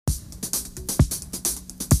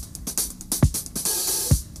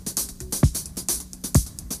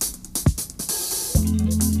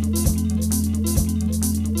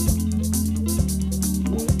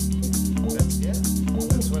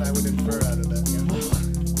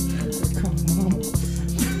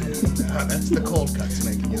No, that's the cold cuts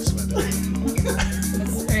making you sweat.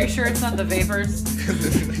 Are you sure it's not the vapors?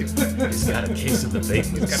 He's got a case of the vape.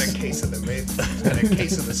 He's got a case of the vape. He's got a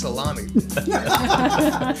case of the salami.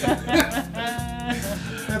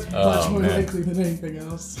 That's much more man. likely than anything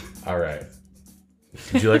else. All right.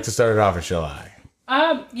 Would you like to start it off, or shall I?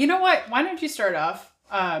 You know what? Why don't you start off?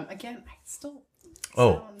 Again, I still.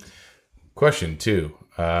 Oh, question 2.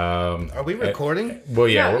 Are we recording? Well,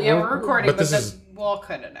 yeah. We're recording, but this is we'll all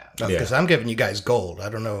cut it out. Because I'm giving you guys gold. I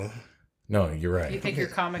don't know. no. You're right. You think you're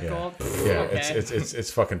comic gold? Yeah, Okay.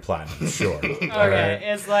 it's fucking platinum. Sure. Okay, All right.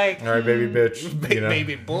 it's like All right, baby bitch. You know?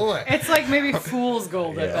 Baby boy. it's like maybe fool's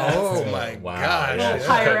gold at best. Oh my Wow. gosh. Yeah. Little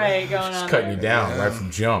pyrite going on. Just cutting there. you down right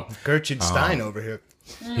from jump. Gertrude Stein over here.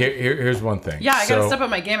 Here's one thing. Yeah, I gotta So- step up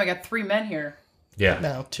my game. I got 3 men here. Yeah.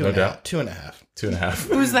 No, two no and a half. doubt. 2.5. 2.5.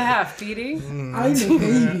 Who's the half, Dee Dee? I'm a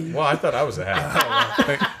baby. Well, I thought I was a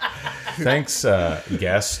half. Thanks,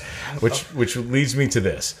 guest. Which leads me to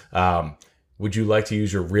this. Would you like to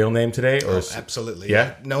use your real name today, or Absolutely.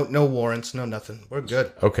 Yeah? No warrants, no nothing. We're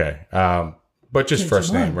good. okay? But just Change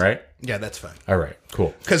first your name, mind. right? Yeah, that's fine. All right,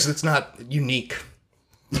 cool. Because it's not unique.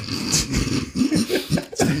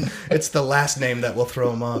 It's the last name that will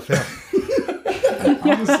throw them off. Yeah.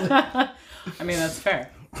 Honestly. I mean, that's fair.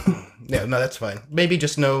 Yeah, no, that's fine. Maybe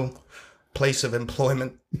just no place of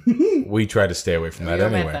employment. We try to stay away from that We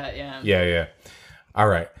omit anyway. that, yeah. Yeah. All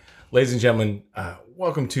right, ladies and gentlemen,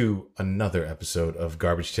 welcome to another episode of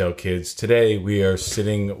Garbage Tail Kids. Today we are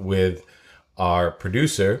sitting with our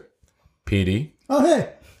producer, Petey, Oh,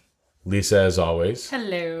 hey. Lisa, as always,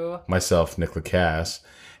 Hello. myself, Nick Lacasse,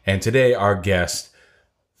 and today our guest,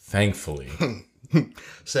 thankfully,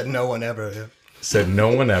 Said no one ever. Yeah. said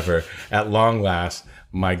no one ever, at long last,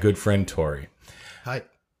 my good friend Tori. Hi.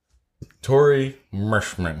 Tori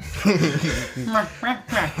Mershman.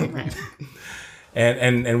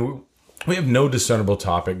 And we have no discernible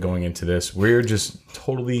topic going into this. We're just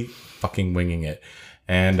totally fucking winging it.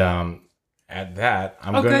 And at that,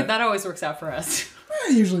 I'm Oh, gonna. good. That always works out for us.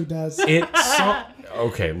 It usually does.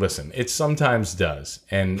 Okay, listen. It sometimes does,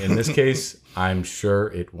 and in this case, I'm sure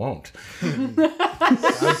it won't.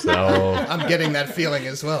 So I'm getting that feeling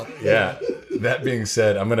as well. yeah. That being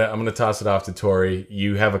said, I'm gonna toss it off to Tori.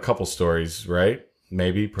 You have a couple stories, right?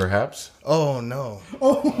 Maybe, perhaps. Oh, no.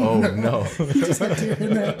 Oh no. Just like deer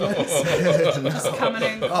in that place. Coming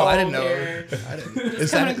in cold Oh, I didn't know. here. I didn't.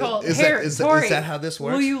 Is Coming in cold. Here, is Tori, that how this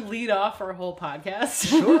works? Will you lead off our whole podcast?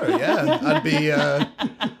 Sure, yeah.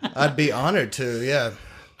 I'd be honored to, yeah.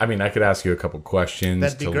 I mean, I could ask you a couple questions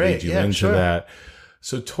That'd be to great. lead you Yeah, into sure. that.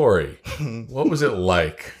 So, Tori, what was it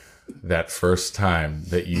like that first time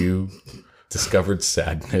that you discovered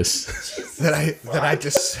sadness? That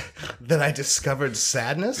I discovered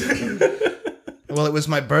sadness? Well, it was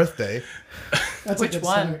my birthday. That's Which a good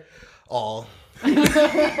one? start. All.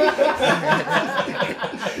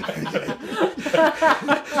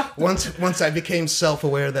 Once I became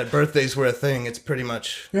self-aware that birthdays were a thing, it's pretty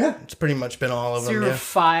much been all of So them. you're Yeah.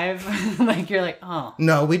 5. Like, you're like, oh.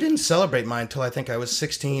 No, we didn't celebrate mine until I think I was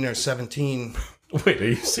 16 or 17. Wait, are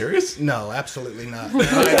you serious? No, absolutely not. No,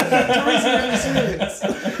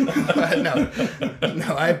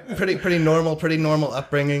 I pretty normal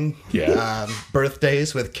upbringing. Yeah.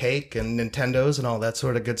 Birthdays with cake and Nintendos and all that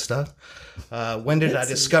sort of good stuff. When did I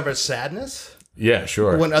discover sadness? Yeah,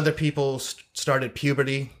 sure. When other people started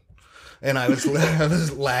puberty, and I was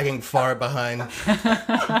lagging far behind.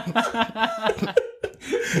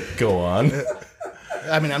 Go on.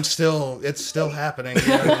 I mean, it's still happening.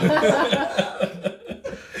 Yeah.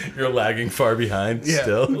 You're lagging far behind Yeah.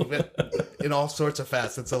 still. In all sorts of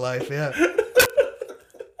facets of life. Yeah.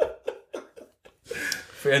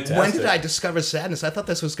 Fantastic. When did I discover sadness? I thought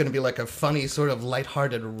this was going to be like a funny, sort of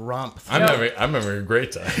lighthearted romp. I'm having a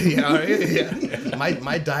great time. Yeah, all right, yeah.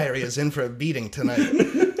 My diary is in for a beating tonight.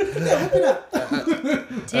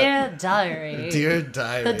 Dear diary. Dear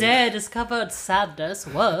diary. The day I discovered sadness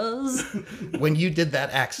was... When you did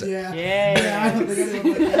that accent. Yeah. Yeah. I don't think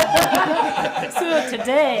anyone would like that. So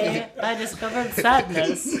today I discovered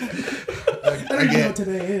sadness. I don't even know what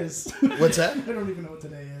today is. What's that? I don't even know what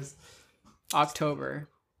today is. October.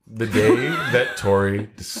 The day that Tori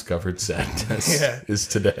discovered sadness Yeah. is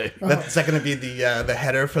today. Is that going to be the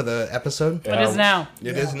header for the episode? It is now.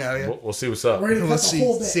 It is now, yeah. We'll see what's up. We're gonna We'll cut the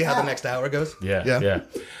whole bit see how the out. next hour goes. Yeah.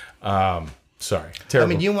 Sorry. I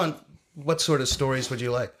Terrible. mean, what sort of stories would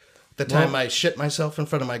you like? The time I shit myself in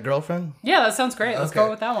front of my girlfriend? Yeah, that sounds great. Let's Okay. go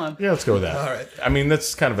with that one. Yeah, let's go with that. All right. I mean,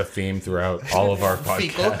 that's kind of a theme throughout all of our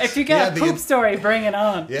Fecal. podcasts. If you got Yeah, a the- poop story, bring it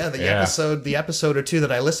on. Yeah, the Yeah. episode or two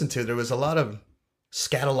that I listened to, there was a lot of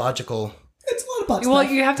scatological. It's a lot of butt Well,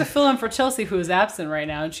 stuff. you have to fill in for Chelsea, who is absent right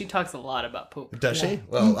now, and she talks a lot about poop. Does she?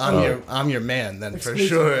 Well, I'm your man then for Exclusive.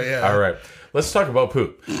 sure. Yeah. All right. Let's talk about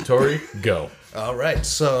poop. Tori, go. All right.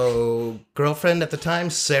 So, girlfriend at the time,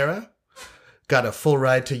 Sarah, got a full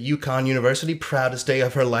ride to UConn University. Proudest day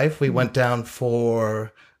of her life. We went down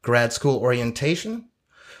for grad school orientation.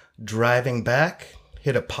 Driving back,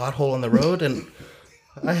 hit a pothole on the road, and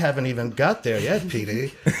I haven't even got there yet,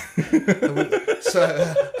 PD.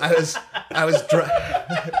 So I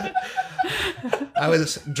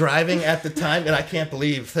was driving at the time, and I can't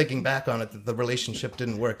believe, thinking back on it, that the relationship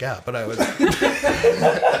didn't work out. But I was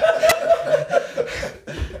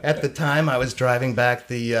at the time I was driving back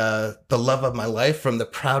the love of my life from the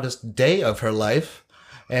proudest day of her life,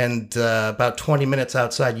 and about 20 minutes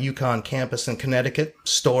outside UConn campus in Connecticut,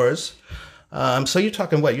 stores. So you're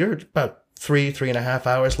talking what? You're about 3.5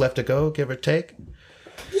 hours left to go, give or take.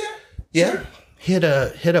 Yeah. Sure. Hit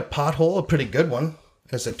a pothole, a pretty good one,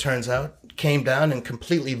 as it turns out. Came down and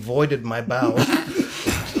completely voided my bowels.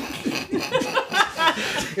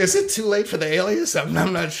 Is it too late for the alias? I'm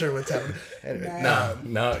not sure what's happening. Anyway,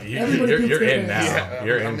 No, Everybody you're keeps in going. now. Yeah,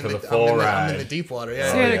 You're I'm in for the the- full I'm ride. in the deep water. So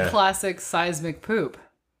Yeah, you had yeah. a classic seismic poop.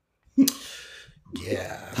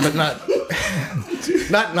 yeah, but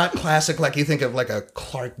not classic like you think of like a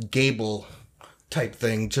Clark Gable type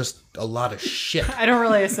thing. Just a lot of shit. I don't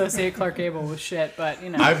really associate Clark Gable with shit, but you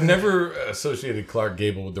know. I've never associated Clark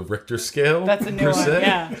Gable with the Richter scale. That's a new per one. se,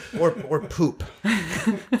 Yeah. or poop.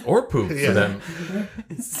 Or poop for Yeah. them.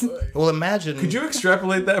 Well, imagine. Could you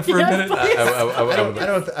extrapolate that for a Yeah, minute?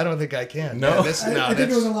 please. I don't think I can. No? Yeah, this, I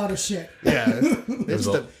think it was a lot of shit. yeah. It's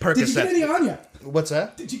the Did you get any Percocet. on you? What's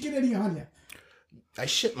that? Did you get any on you? I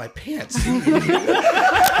shit my pants.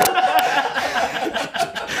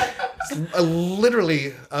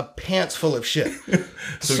 Literally a pants full of shit.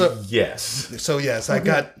 So yes. So yes, I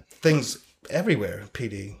got things everywhere.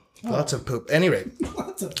 PD, lots of poop. Anyway,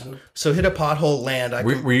 Lots of poop. so hit a pothole, land.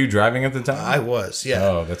 Were you driving at the time? I was, yeah.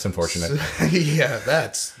 Oh, that's unfortunate. Yeah,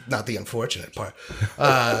 that's not the unfortunate part.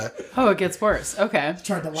 Oh, it gets worse. Okay.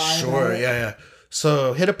 Tried to lie. Sure, about it. yeah.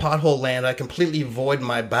 So hit a pothole, land. I completely void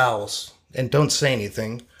my bowels and don't say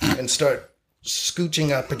anything and start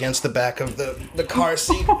scooching up against the back of the car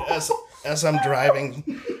seat as I'm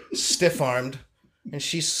driving, stiff-armed, and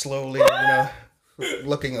she's slowly,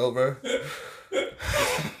 looking over.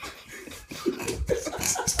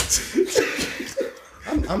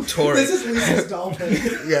 I'm Tori. This is Lisa's dolphin.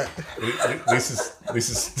 Yeah.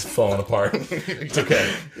 Lisa's falling apart. It's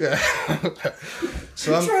okay.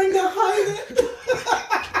 So I'm Trying to hide it.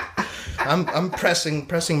 I'm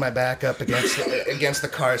pressing my back up against the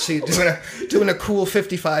car seat, doing a cool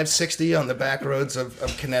 55, 60 on the back roads of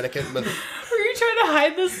Connecticut. But Were you trying to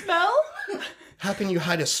hide the smell? how can you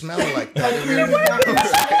hide a smell like that?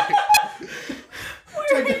 Why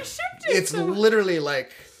were you shifting It's so much? literally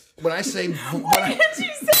like when I say Why didn't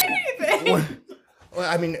you say anything? well,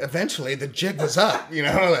 I mean, eventually the jig was up.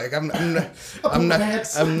 Like I'm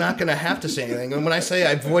not gonna have to say anything. And when I say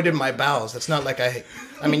I voided my bowels, it's not like I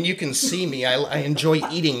mean, you can see me. I enjoy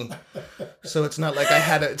eating, so it's not like I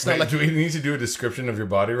had a. It's not Wait, like do we need to do a description of your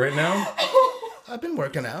body right now? I've been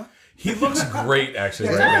working out. He looks great actually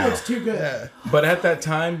That right now. looks too good. But at that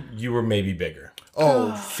time, you were maybe bigger.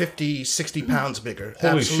 Oh, 50, 60 pounds bigger.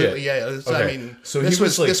 Holy Absolutely, shit. yeah. Okay. I mean, so this he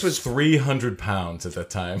was like this was. 300 pounds at that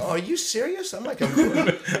time. Oh, are you serious? I'm like, I'm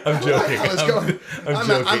joking. hell is going? I'm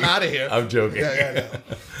joking. I'm out of here. I'm joking. Yeah.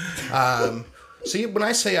 So when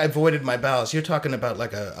I say I voided my bowels, you're talking about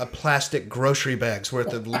like a plastic grocery bag's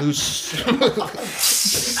worth of loose.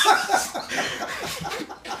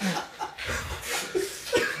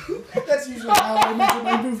 That's usually how I measure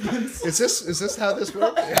my movements. Is this how this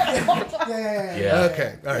works? Yeah. Yeah.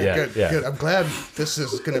 Okay. All right. Yeah, Good. yeah. Good. I'm glad this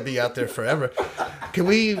is going to be out there forever. Can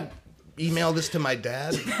we email this to my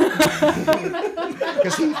dad?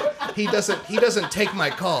 Because he doesn't take my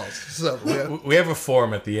calls. So We have a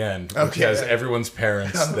form at the end which Okay. has everyone's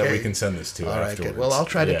parents that Okay. we can send this to all right. afterwards. Good. Well, I'll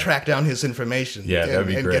try to Yeah. track down his information. Yeah, that'd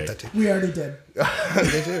be and great. Get that to We already did.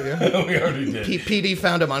 They do, yeah. We already did. PD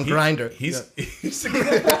found him on Grindr. He's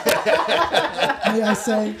May I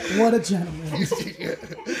say, what a gentleman.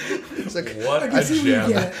 It's like, what I a can see where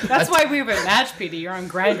you gem. get it. That's why we have a match, PD. You're on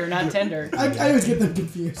Grindr, not Tinder. I always get them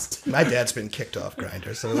confused. my dad's been kicked off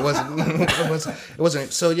Grindr, so it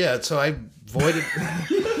wasn't. So yeah, so I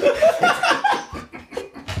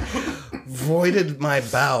voided my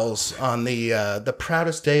bowels on the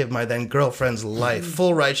proudest day of my then girlfriend's life.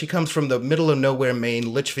 Full ride. She comes from the middle of nowhere,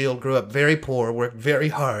 Maine, Litchfield. Grew up very poor, worked very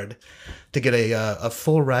hard to get a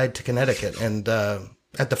full ride to Connecticut, and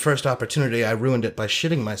at the first opportunity, I ruined it by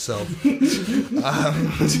shitting myself.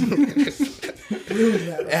 Ruined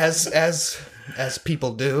that. as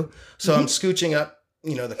people do. So I'm scooching up,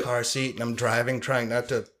 the car seat, and I'm driving, trying not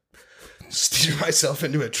to steer myself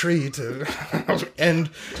into a tree to end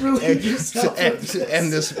yourself to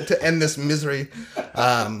end this misery.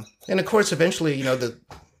 And of course, eventually,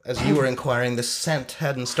 as you were inquiring, the scent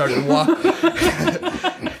hadn't started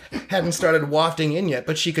wafting in yet,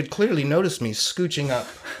 but she could clearly notice me scooching up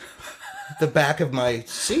the back of my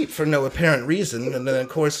seat for no apparent reason, and then of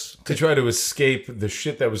course To try to escape the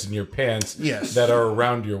shit that was in your pants Yes. that are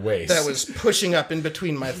around your waist. that was pushing up in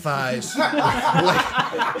between my thighs, like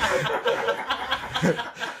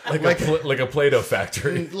a Play-Doh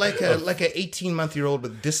factory. like a 18-month-year-old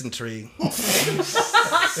with dysentery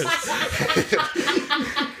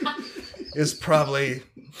is probably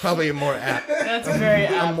a more apt That's very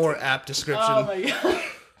apt. description. Oh my god.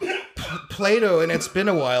 Play-Doh, and it's been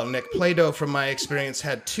a while, Nick. Play-Doh, from my experience,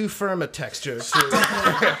 had too firm a texture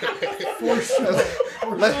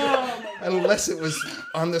unless it was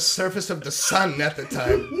on the surface of the sun at the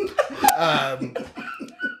time.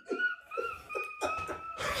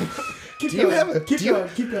 Keep Do you going. have a Keep going.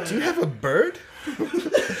 Keep going. Do you have a bird?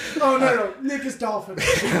 Oh no. Nick is dolphin.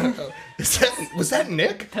 Was that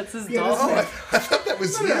Nick? That's his Yeah, dog. Oh, I thought that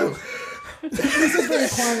was you. This is very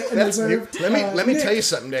quiet and That's new. reserved. Let me Nick, tell you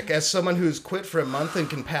something, Nick. As someone who's quit for a month and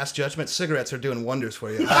can pass judgment, cigarettes are doing wonders for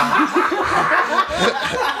you.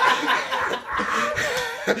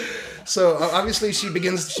 So obviously she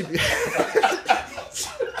begins.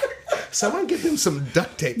 Someone give him some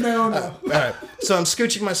duct tape. No. All right. So I'm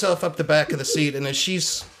scooching myself up the back of the seat, and as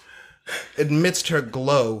she's amidst her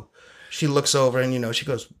glow, she looks over and she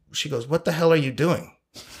goes, "What the hell are you doing?"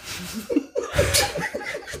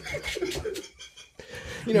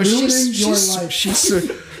 Ruining your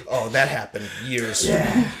life. Oh, that happened years.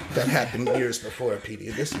 Yeah. That happened years before, Petey.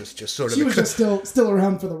 This was just sort of She was just still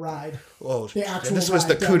around for the ride. the actual this was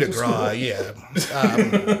the ride coup de down to grace, yeah.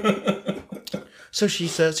 So she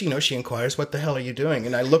says, she inquires, "What the hell are you doing?"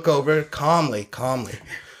 And I look over calmly,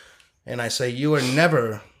 and I say, "You are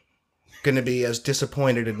never going to be as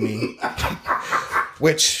disappointed in me,"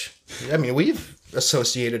 which, we've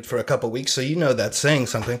associated for a couple weeks, so that's saying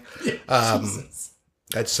something.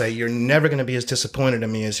 I'd say, "You're never going to be as disappointed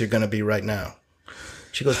in me as you're going to be right now."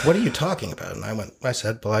 She goes, "What are you talking about?" And I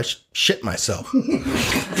said, "Well, I shit myself."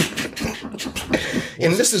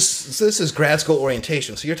 And this is grad school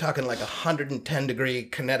orientation, so you're talking like 110-degree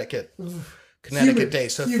Connecticut day.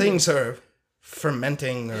 So Humid. things are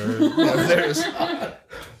fermenting, or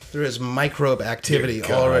there is microbe activity Dear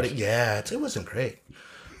God. already. Yeah, it wasn't great.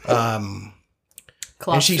 Cloth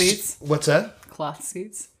And seats. what's that? Cloth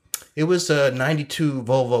seats. It was a 92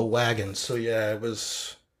 Volvo wagon, so yeah, it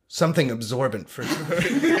was something absorbent for sure.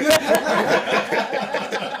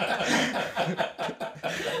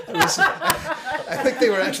 I think they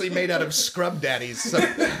were actually made out of scrub daddies. So.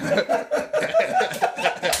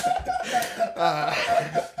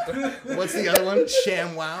 What's the other one?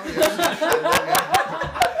 ShamWow.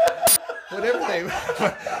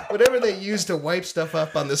 Whatever they use to wipe stuff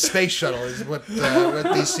up on the space shuttle is what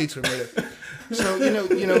these seats were made of. So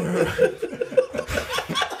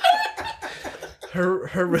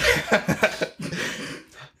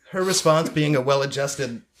her response, being a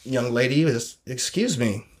well-adjusted young lady, is, "Excuse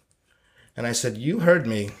me." And I said, "You heard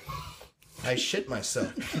me. I shit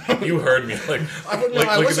myself." You heard me.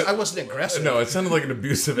 I wasn't aggressive. No, it sounded like an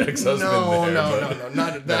abusive ex-husband. No, there, no, but- no,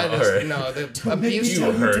 not that. No, Is, all right. no, the Maybe abuse.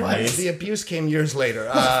 You heard me. twice. The abuse came years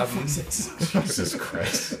later. Jesus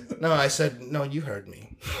Christ. No, I said, "No, you heard me.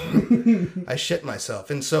 I shit myself."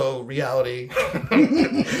 And so reality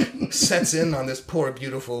sets in on this poor,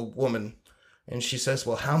 beautiful woman. And she says,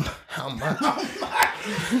 "Well, how much?"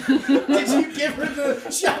 Did you give her the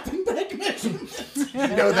shopping bag measurement?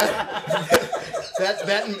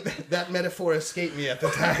 That metaphor escaped me at the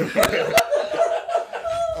time.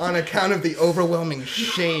 On account of the overwhelming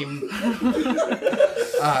shame.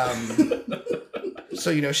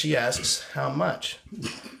 So, she asks, "How much?"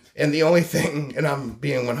 And the only thing, and I'm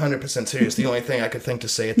being 100% serious, the only thing I could think to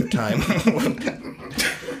say at the time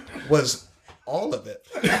was, "All of it."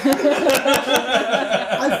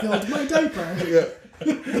 I filled my diaper. Yeah.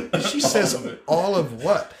 She says, "All of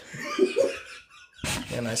what?"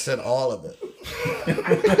 And I said, "All of it."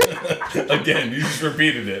 Again, you just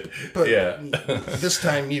repeated it. But Yeah. this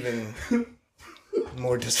time even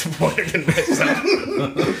more disappointed in myself.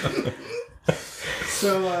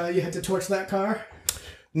 So you had to torch that car?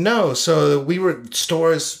 No, so we were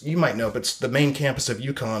stores, you might know, but the main campus of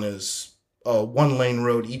UConn is a one-lane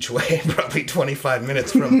road each way, probably 25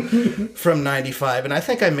 minutes from 95. And I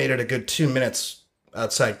think I made it a good 2 minutes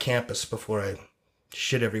outside campus before I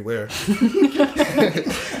shit everywhere.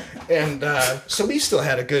 And so we still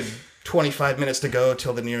had a good 25 minutes to go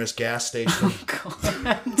till the nearest gas station.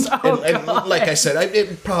 And like I said,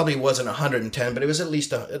 it probably wasn't 110, but it was at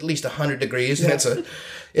least 100 degrees. Yeah. And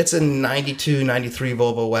it's a 92, 93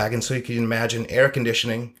 Volvo wagon, so you can imagine air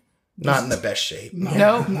conditioning, not in the best shape.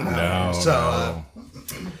 No. So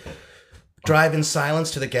drive in silence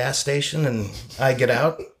to the gas station, and I get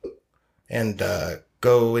out and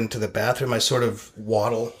go into the bathroom. I sort of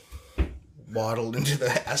waddled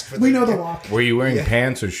into ask for the... We know the walk. Were you wearing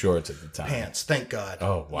pants or shorts at the time? Pants, thank God.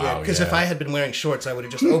 Oh, wow. Because if I had been wearing shorts, I would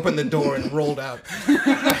have just opened the door and rolled out.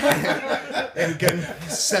 And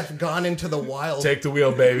gone into the wild. Take the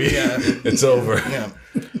wheel, baby. Yeah. It's over. Yeah.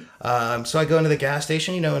 So I go into the gas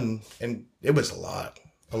station, you know, and it was a lot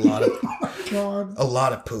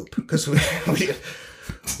of poop. Because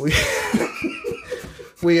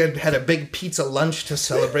we had a big pizza lunch to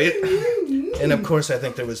celebrate. And of course, I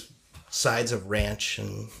think there was sides of ranch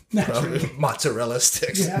and mozzarella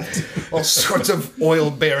sticks, all sorts of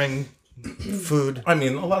oil-bearing food. I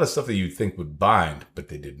mean, a lot of stuff that you'd think would bind, but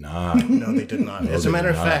they did not. No, they did not. As a matter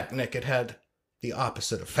of fact, Nick, it had the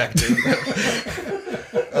opposite effect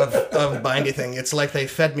of bind anything. It's like they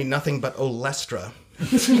fed me nothing but Olestra.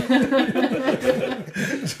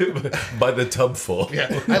 By the tub full. Yeah,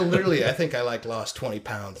 I think I lost 20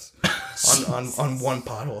 pounds on one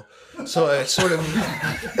pothole. So I sort of,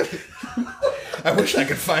 I wish I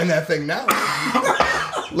could find that thing now.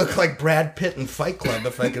 Look like Brad Pitt in Fight Club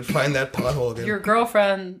if I could find that pothole again. Your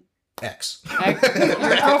girlfriend, your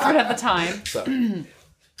girlfriend at the time,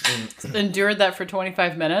 endured that for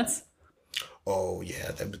 25 minutes. Oh,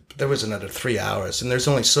 yeah. There was another 3 hours, and there's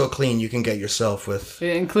only so clean you can get yourself with.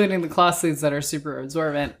 Including the cloth sleeves that are super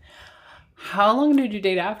absorbent. How long did you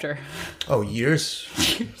date after? Oh, years.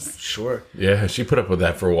 Sure. Yeah, she put up with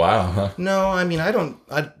that for a while, huh? No, I mean, I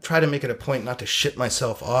try to make it a point not to shit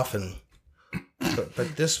myself often.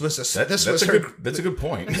 But this was that's a good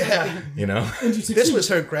point. Yeah. You know? This was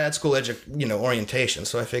her grad school orientation,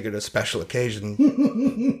 so I figured a special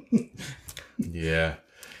occasion. Yeah.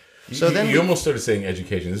 So then you almost started saying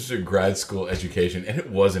education. This is her grad school education, and it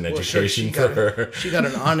was an education for her. She got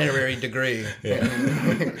an honorary degree. Yeah.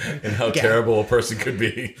 And how terrible a person could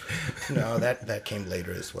be. No, that came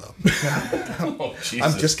later as well. Oh,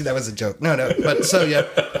 Jesus. That was a joke. No, but so yeah.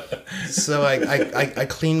 So I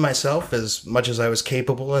cleaned myself as much as I was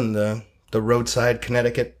capable in the roadside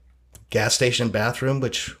Connecticut gas station bathroom,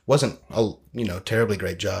 which wasn't a terribly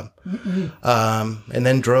great job. And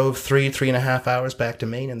then drove 3.5 hours back to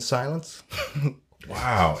Maine in silence.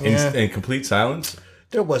 Wow. Yeah. In complete silence?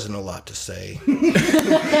 There wasn't a lot to say.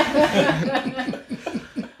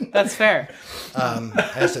 That's fair.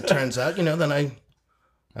 As it turns out, then I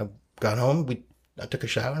got home, I took a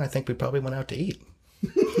shower, and I think we probably went out to eat.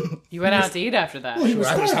 You went out to eat after that. I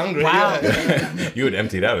was hungry. Wow. Yeah. You had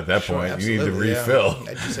emptied out at that point. You need to refill.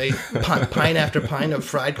 Yeah. I just ate pint after pint of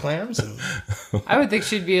fried clams. And... I would think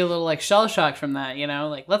she'd be a little shell shocked from that,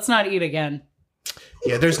 like, let's not eat again.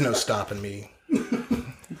 Yeah, there's no stopping me.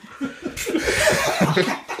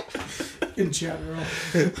 In general.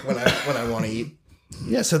 when I want to eat.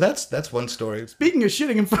 Yeah, so that's one story. Speaking of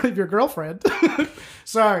shitting in front of your girlfriend.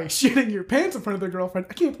 Sorry, shitting your pants in front of their girlfriend.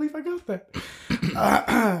 I can't believe I got that.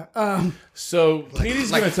 So, Petey's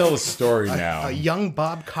going to tell a story now. A young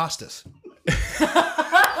Bob Costas.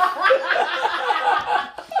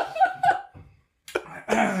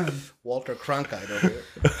 Walter Cronkite over here.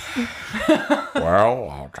 Well,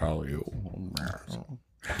 I'll tell you.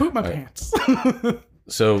 Poop my pants.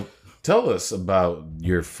 So... tell us about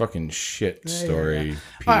your fucking shit story,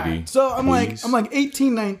 Petey. Right, so I'm like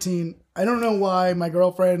 18, 19. I don't know why my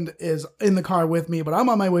girlfriend is in the car with me, but I'm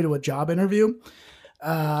on my way to a job interview.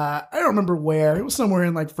 I don't remember where. It was somewhere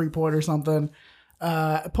in Freeport or something.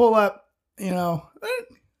 I pull up, get a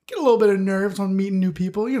little bit of nerves on meeting new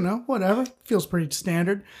people, whatever. Feels pretty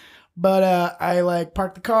standard. But I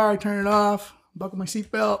park the car, I turn it off, buckle my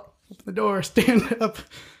seatbelt, open the door, stand up.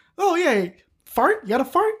 Oh, yeah. Fart? You got a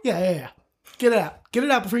fart? Yeah. Get it out. Get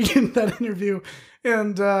it out before you get into that interview.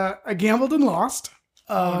 And I gambled and lost.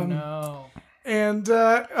 Oh, no. And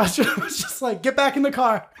I was just like, get back in the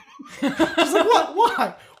car. She's like,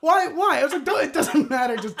 what? Why? I was like, no, it doesn't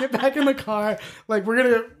matter. Just get back in the car. Like,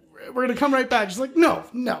 we're gonna come right back. She's like, no,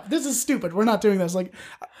 this is stupid. We're not doing this. Like,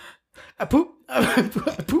 I poop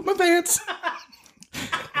my pants.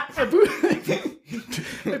 I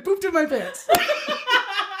pooped in my pants.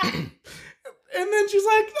 And then she's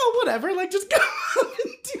like, no, whatever. Like, just go up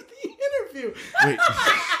and do the interview.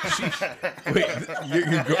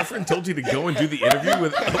 Your girlfriend told you to go and do the interview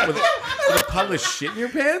with a pile of shit in your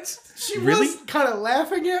pants? She really? was kind of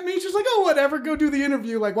laughing at me. She's like, oh, whatever, go do the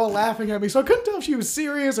interview, like, while laughing at me. So I couldn't tell if she was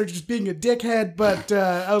serious or just being a dickhead, but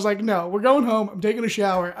I was like, no, we're going home. I'm taking a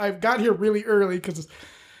shower. I got here really early because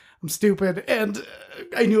I'm stupid, and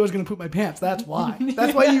I knew I was going to poop my pants. That's why.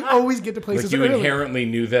 That's why you always get to places Like you early. inherently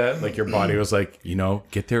knew that? Like your body was like,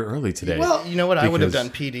 get there early today. Well, You know what? I would have Because-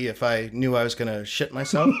 done PD if I knew I was going to shit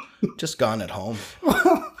myself. Just gone at home.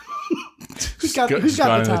 who's got Just the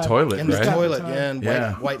gone in time? the toilet, In the right? toilet, time. yeah, and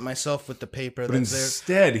Yeah. wipe myself with the paper But that's there.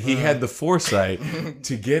 instead, he had the foresight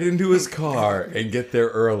to get into his car and get there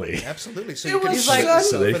early. Absolutely. So It you could was shit like- yourself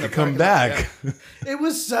So they in the could come parking lot, back. It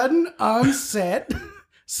was sudden on set,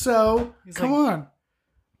 so come on.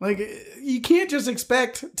 Like, you can't just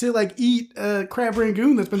expect to, like, eat a crab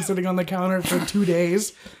rangoon that's been sitting on the counter for 2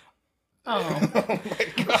 days. Oh,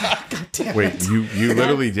 Wait, you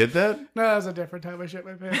literally did that? No, that was a different time I shit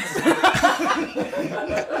my pants.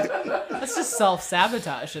 that's just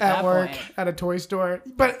self-sabotage at At that work, point. at a toy store.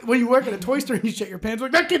 But when you work at a toy store and you shit your pants,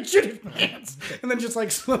 like, that kid shit his pants. And then just,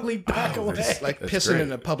 like, slowly back away. yeah. Like That's pissing great.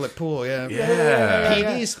 in a public pool, yeah. Yeah.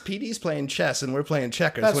 PD's playing chess and we're playing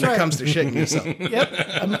checkers That's when right. it comes to shitting yourself. Yep,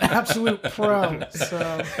 I'm an absolute pro.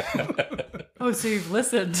 So, Oh, so you've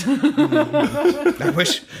listened. I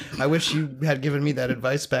wish you had given me that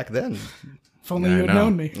advice back then. if only I you had know.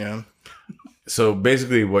 known me. Yeah. So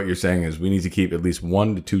basically, what you're saying is we need to keep at least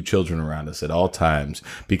 1 to 2 children around us at all times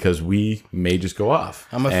because we may just go off.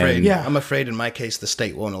 I'm afraid. And- Yeah. I'm afraid in my case the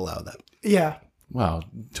state won't allow that. Yeah. Wow,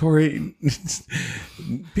 Tori,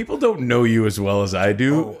 people don't know you as well as I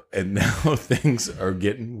do, and now things are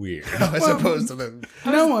getting weird. As opposed to the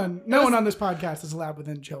No one on this podcast is allowed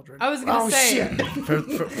within children. I was gonna say.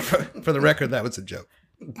 Shit. for the record, that was a joke.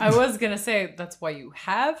 I was gonna say that's why you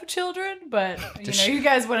have children, but you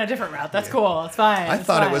guys went a different route. That's cool. It's fine. I It's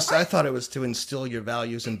thought fine. it was to instill your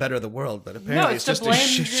values and better the world, but No, apparently it's it's to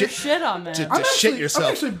just blame to your shit on them. to shit yourself.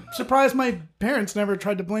 I'm actually surprised my parents never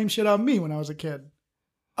tried to blame shit on me when I was a kid.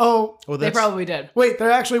 Oh, Well, They probably did. wait,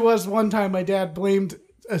 there actually was one time my dad blamed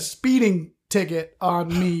a speeding ticket on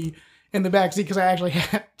me in the backseat because I actually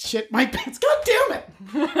had shit my pants. God damn it!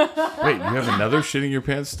 Wait, you have another shitting your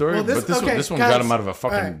pants story? Well, but this one got him out of a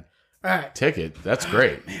fucking All right. ticket. That's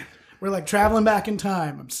great. We're like traveling back in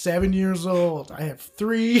time. I'm 7 years old. I have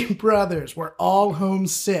 3 brothers. We're all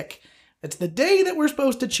homesick. It's the day that we're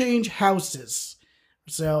supposed to change houses.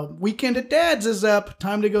 So weekend at Dad's is up.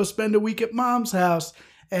 Time to go spend a week at Mom's house.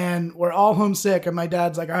 And we're all homesick. And my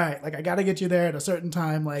dad's like, all right, like I got to get you there at a certain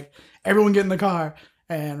time. Like everyone get in the car.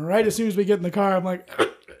 And right as soon as we get in the car, I'm like,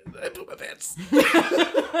 I poop my pants.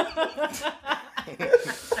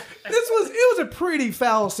 It was a pretty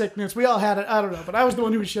foul sickness. We all had it. I don't know, but I was the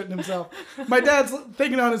one who was shitting himself. My dad's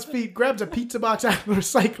thinking on his feet, grabs a pizza box out of the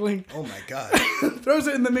recycling, Oh my god! throws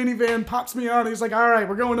it in the minivan, pops me on. He's like, "All right,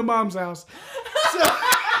 we're going to Mom's house." So,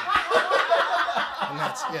 And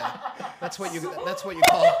that's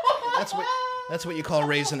what you call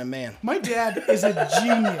raising a man. my dad is a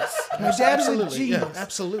genius. My dad is a Absolutely, genius. yeah,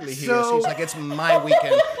 absolutely. He is. So- He's like, it's my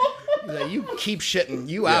weekend. He's like, you keep shitting.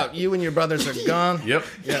 You out. You and your brothers are gone. Yep.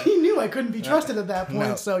 Yeah. He knew I couldn't be trusted at that point,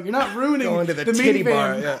 No. so you're not ruining Going to the titty minivan.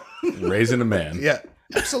 bar. Yeah. Raising a man. Yeah.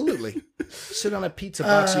 Absolutely. Sit on a pizza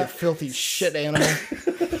box, you filthy shit animal.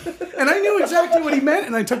 And I knew exactly what he meant,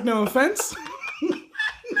 and I took no offense.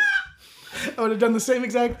 I would have done the same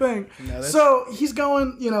exact thing. So he's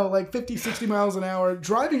going, like 50, 60 miles an hour,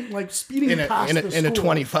 driving, like speeding past the In a school.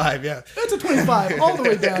 25, yeah. It's a 25, all the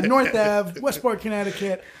way down, North Ave, Westport,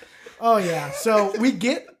 Connecticut. Oh, yeah. So we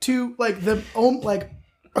get to, like,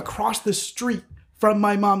 across the street from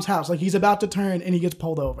my mom's house. Like, he's about to turn, and he gets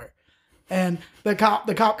pulled over. And the cop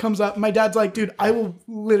comes up. My dad's like, dude, I will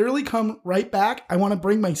literally come right back. I want to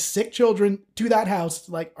bring my sick children to that house,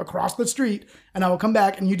 like across the street, and I will come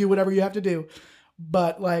back and you do whatever you have to do.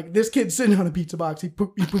 But like this kid's sitting on a pizza box. He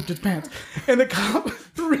pooped his pants. And the cop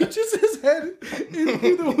reaches his head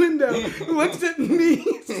into the window, looks at me,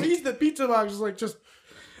 sees the pizza box, is like, just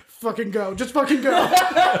fucking go. Just fucking go.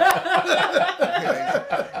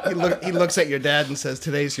 He looks at your dad and says,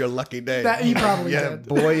 today's your lucky day. That he probably yeah, did.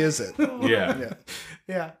 boy, is it. Yeah.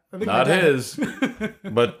 Yeah. I think Not my dad- his,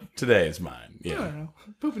 but today it's mine. I Yeah. don't know.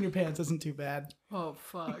 Pooping your pants isn't too bad. Oh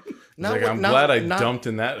fuck. Like, I'm glad I dumped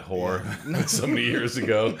in that whore so many years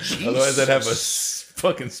ago. Otherwise, I'd have a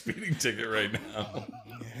fucking speeding ticket right now.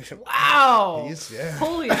 Wow. Yeah.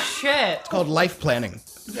 Holy shit. It's called life planning.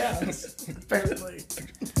 Yes. Apparently.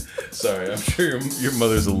 Sorry, I'm sure your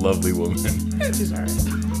mother's a lovely woman. She's all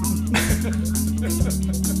right.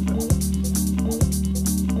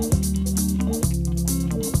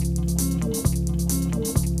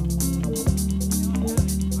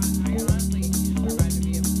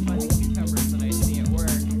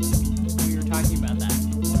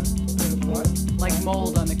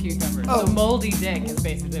 mold on the cucumber. Oh. So moldy dick is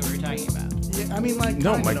basically what we're talking about. Yeah, I mean, like,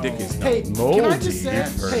 No, kind my of. dick is not Hey, moldy. can I just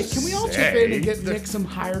say? per Hey, can we all chip se. in and get Nick some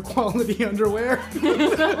higher quality underwear?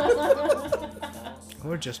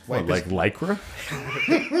 Or just What, wipe his- like Lycra?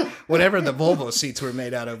 whatever the Volvo seats were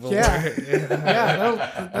made out of. We'll Yeah. wear it.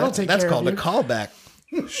 Yeah, that'll take That's care called of a you. callback.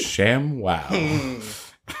 Sham wow.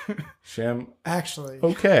 Sham Actually,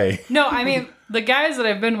 okay. No, I mean, the guys that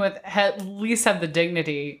I've been with at least have the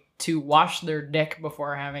dignity to wash their dick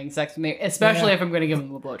before having sex with me, especially Yeah. if I'm going to give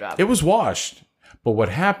them a blowjob. It was washed, but what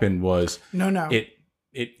happened was no. it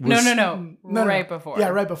was No, right before. Yeah,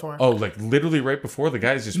 right before. Oh, like literally right before the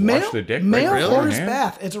guys just male, washed their dick. male right horse beforehand?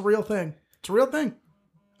 bath. It's a real thing. It's a real thing.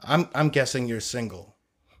 I'm guessing you're single.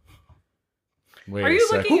 Wait Are a you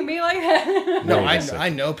sec. looking at me like that? No, Wait a second. I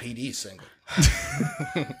know PD's single.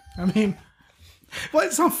 I mean, well,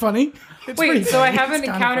 it's not funny. It's Wait, pretty so I funny. haven't It's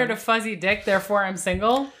kinda encountered funny. a fuzzy dick, therefore I'm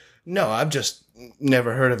single? No, I've just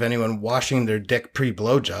never heard of anyone washing their dick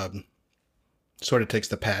pre-blowjob. Sort of takes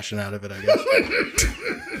the passion out of it, I guess.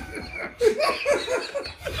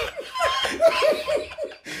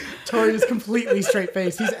 Tori is completely straight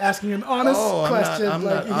faced. He's asking an honest question. I'm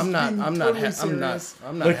like he's being totally serious.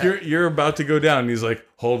 Like you're about to go down, and he's like,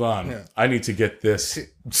 "Hold on, Yeah. I need to get this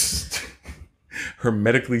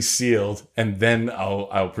hermetically sealed, and then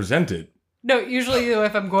I'll present it." No, usually though,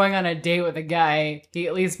 if I'm going on a date with a guy, he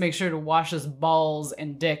at least makes sure to wash his balls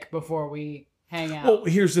and dick before we hang out. Well,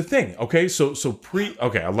 here's the thing. Okay, so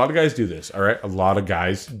okay, a lot of guys do this. All right, a lot of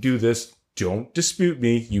guys do this. Don't dispute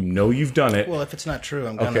me. You know you've done it. Well, if it's not true,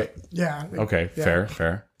 I'm gonna. Okay. Yeah. Okay, Yeah.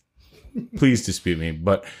 fair. Please dispute me,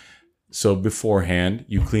 but so beforehand,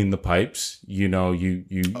 you clean the pipes. You know, you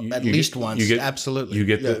At you least get- once, You get absolutely. You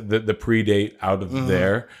get Yeah. the pre-date out of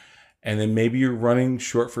there, and then maybe you're running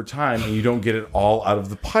short for time, and you don't get it all out of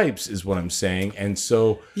the pipes. Is what I'm saying. And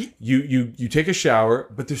so you take a shower,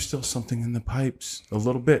 but there's still something in the pipes, a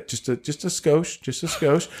little bit, just a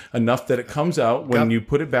skosh, enough that it comes out when you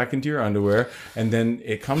put it back into your underwear, and then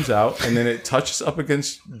it comes out, and then it touches up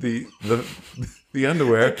against the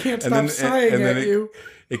underwear. Can't and stop then, sighing at you.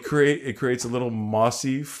 It creates a little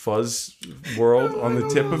mossy fuzz world on the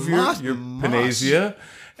tip of your panacea,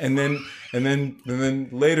 and then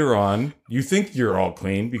later on you think you're all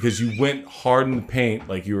clean because you went hard in the paint,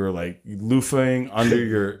 like you were like loofing under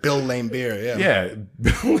your Bill Lame beer, yeah. yeah,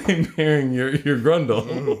 bearing your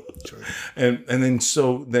grundle, and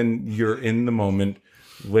then you're in the moment.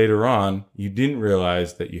 Later on, you didn't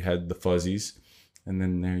realize that you had the fuzzies, and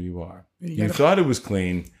then there you are. You thought it was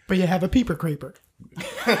clean. But you have a peeper creeper.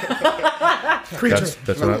 Creature.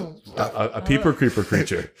 That's what a peeper creeper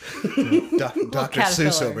creature. Dr.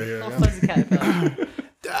 Seuss over here. Little Yeah. fuzzy caterpillar.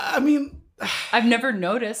 I mean, I've never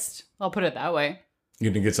noticed. I'll put it that way. You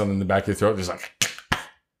didn't get something in the back of your throat, just like.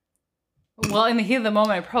 Well, in the heat of the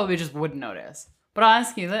moment, I probably just wouldn't notice. But I'll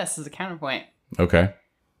ask you this as a counterpoint. Okay.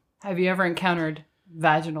 Have you ever encountered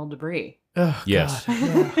vaginal debris? oh, Yes. God,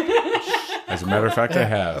 yeah. As a matter of fact, I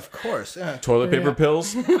have. Of course, yeah. Toilet paper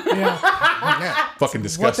pills? Yeah. Yeah. Fucking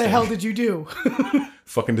disgusting. What the hell did you do?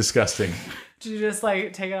 Fucking disgusting. Did you just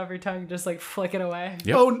like take it off your tongue and just like flick it away?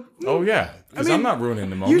 Yep. Oh, Oh, yeah. Because I mean, I'm not ruining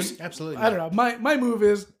the moment. Absolutely. I don't know. My move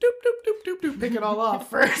is doop doop doop doop doop. Pick it all off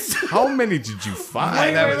first. How many did you find?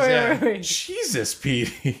 Wait, that was- yeah. wait. Jesus,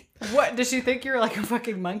 Petey. What, does she think you're like a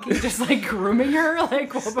fucking monkey just like grooming her?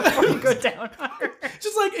 Like, well, before you go down on her?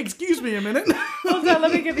 Just like, excuse me a minute. Hold on,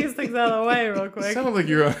 let me get these things out of the way real It quick. sounded like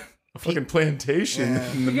you're on a fucking plantation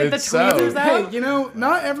in the You get the mid-south. tweezers out? Hey, you know,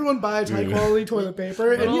 not everyone buys high quality toilet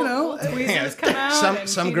paper, and you know, Little tweezers come out. and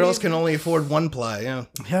Some TVs. girls can only afford one ply, yeah.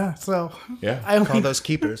 yeah. So Yeah. I Call only, those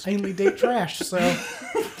keepers. I only date trash. So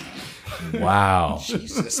Wow.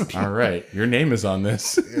 Jesus. All right. Your name is on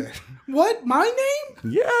this. what? My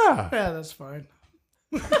name? Yeah. Yeah, that's fine.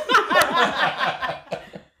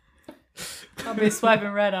 I'll be swiping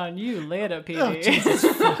right on you later, PD. Oh, Jesus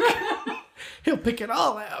fuck. He'll pick it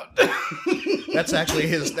all out. That's actually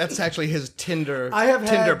his Tinder I have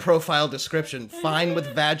Tinder had- profile description. Fine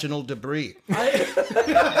with vaginal debris.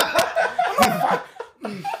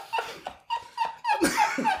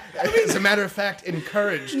 As a matter of fact,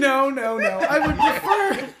 encouraged. No. I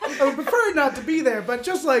would prefer not to be there, but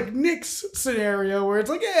just like Nick's scenario where it's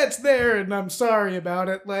like, yeah, it's there and I'm sorry about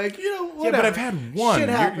it. Like, you know, whatever. Yeah, but I've had one. Shit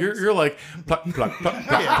happens. You're like pluck, pluck, pluck,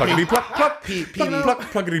 pluck, pluckity, pluck, pluck, PD pluck,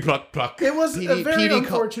 pluckity, pluck, pluck. It was a PD very call-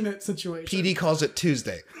 unfortunate situation. PD calls it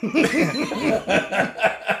Tuesday.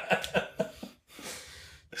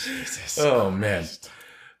 Oh man,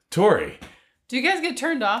 Tori, Do you guys get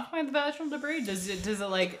turned off by the vaginal debris? Does it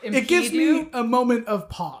like impede It gives you? me a moment of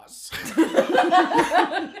pause.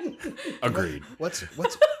 Agreed. What's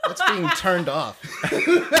being turned off?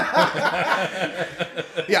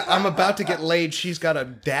 Yeah, I'm about to get laid. She's got a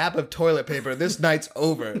dab of toilet paper. This night's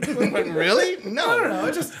over. Really? No. I don't know.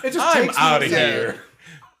 It just I'm takes me out of to- here.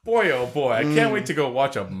 Boy, oh boy, I can't wait to go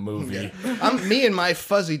watch a movie. Me and my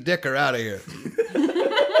fuzzy dick are out of here.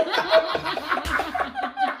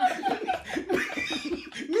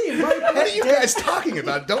 What are you guys talking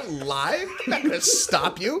about? Don't lie. I'm not gonna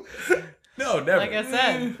stop you. No, never. Like I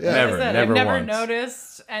said, Never, I've never never once.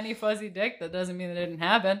 noticed any fuzzy dick. That doesn't mean it didn't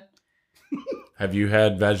happen. Have you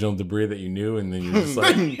had vaginal debris that you knew and then you're just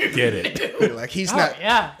like, get it? You're like he's Oh not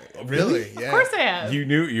yeah, really. Yeah. of course I have. You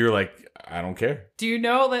knew, you're like, I don't care. Do you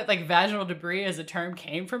know that like vaginal debris as a term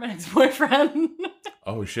came from an ex-boyfriend?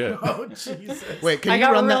 Oh, shit. Oh Jesus! Wait, can I you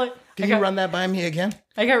got run really- that? I Can you got- run that by me again?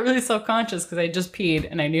 I got really self-conscious because I just peed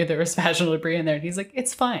and I knew there was vaginal debris in there. And he's like,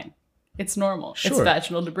 "It's fine, it's normal. It's Sure.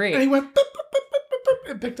 vaginal debris." And he went boop, boop, boop, boop, boop,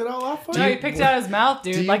 boop, and picked it all off for No, you. he picked it out of his mouth,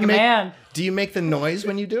 Do dude, you like a make- man. Do you make the noise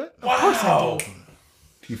when you do it? Wow.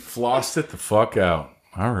 You flossed it the fuck out.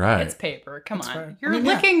 All right. It's paper. Come on, fair. you're I mean,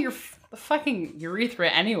 yeah. licking your fucking urethra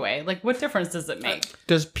anyway. Like, what difference does it make?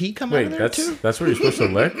 Does pee come out Wait, of there too? that's where you're supposed to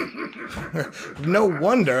lick? No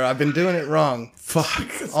wonder I've been doing it wrong.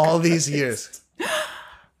 Fuck. All these years.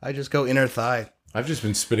 I just go inner thigh. I've just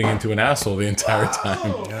been spitting into an asshole the entire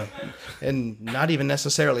time. Yeah. And not even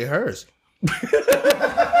necessarily hers.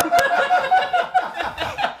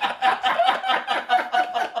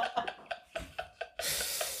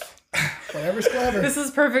 Whatever's clever. This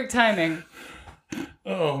is perfect timing.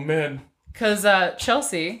 Oh, man. Because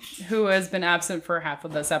Chelsea, who has been absent for half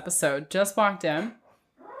of this episode, just walked in.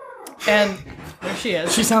 And there she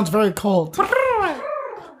is. She sounds very cold.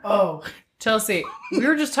 Oh, Chelsea, we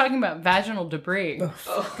were just talking about vaginal debris.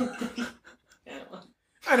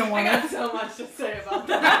 I don't want to. So much to say about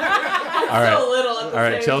that. All right. So little at the All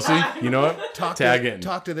right, same Chelsea, time. you know what? Tag in.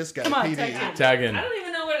 Talk to this guy, Come on, PD. tag in. Tag in. I don't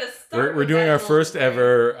even know where to start. We're doing our first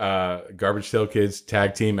ever Garbage Tail Kids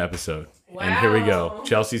tag team episode. And here we go. Wow.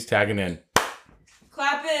 Chelsea's tagging in.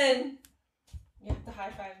 Clap in. You have to high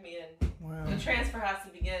five me in. Wow. The transfer has to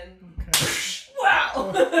begin. Okay.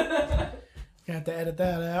 Wow. You have to edit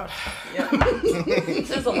that out. Yeah.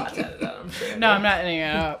 There's a lot to edit out, I'm sure. No, I'm not ending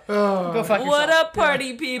it up. Oh. Go fuck yourself. What up,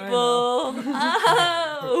 party people?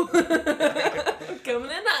 Oh, coming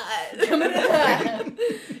in hot. Coming in hot.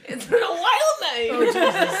 It's been a wild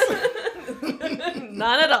night.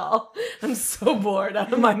 Not at all. I'm so bored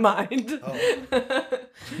out of my mind.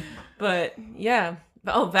 But yeah.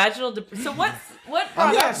 Oh, vaginal debris. So what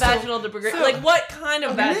brought yeah, up so- vaginal debris? Like what kind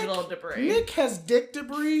of vaginal debris? Nick has dick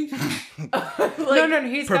debris. No,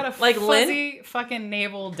 he's got a like Lynn? fuzzy fucking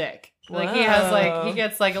navel dick. Like he has like, Wow. he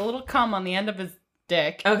gets like a little cum on the end of his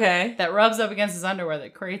dick Okay. that rubs up against his underwear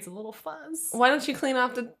that creates a little fuzz. Why don't you clean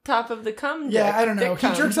off the top of the cum? Yeah, dick- I don't know. dick He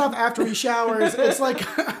cum? jerks off after he showers. It's like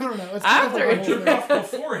I don't know. It's kind of After like he a whole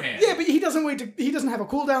thing. beforehand. Yeah, but he doesn't wait to. He doesn't have a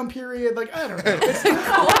cool down period. Like I don't know. It's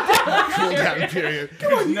Cool down period.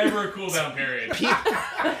 There's never a cool down period.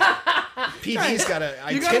 PD's got an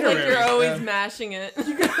You gotta itinerary. like you're always Yeah. mashing it.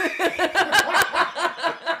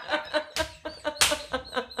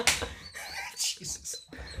 Jesus.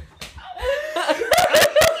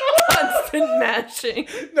 Constant mashing.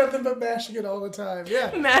 nothing but mashing it all the time.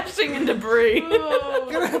 Yeah, Mashing and debris. you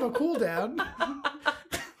gotta have a cool down.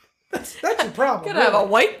 That's your problem. Gotta have a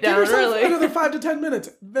wipe Give down, yourself really. another 5 to 10 minutes,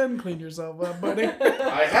 then clean yourself up, buddy.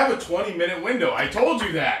 I have a 20-minute window. I told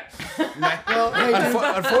you that. Well, hey,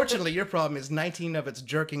 Unfortunately, your problem is 19 of it's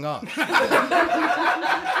jerking off.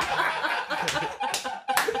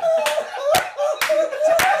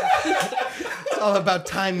 It's all about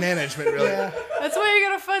time management, really. yeah, That's why you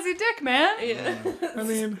got a fuzzy dick, man. Yeah. I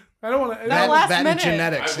mean, I don't want to. That last that and minute.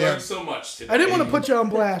 genetics. Yeah. so much today. I didn't want to put you on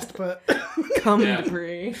blast, but Cum Yeah.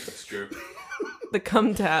 debris. That's true. The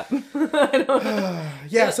cum tap. I don't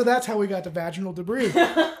yeah. So that's how we got to vaginal debris,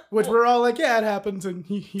 which we're all like, yeah, it happens, and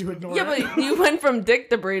you ignore Yeah, it. but you went from dick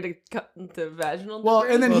debris to vaginal Well,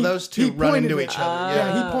 debris. and then Well, he, those two he run pointed into it. each other.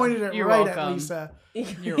 Yeah, Yeah. he pointed it You're right at welcome. Lisa.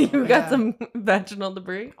 you got Yeah. some vaginal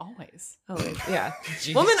debris? Always. Always, yeah.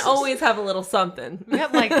 Women always have a little something. We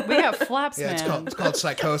got flaps, Yeah, man. it's called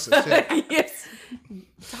psychosis. Yeah. Yes.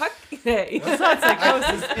 Talk. Hey. It's not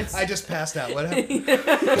psychosis. It's I just passed out. What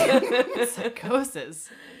happened? psychosis.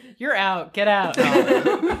 You're out. Get out.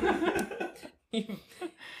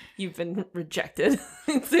 You've been rejected.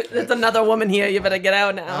 There's another woman here. You better get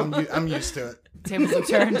out now. I'm used to it. Tables have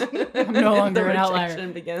turned. I'm no longer The an outlier.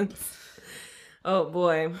 rejection begins. Oh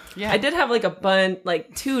boy. Yeah. I did have like a bunch,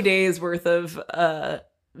 like 2 days worth of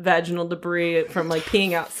vaginal debris from like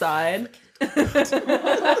peeing outside.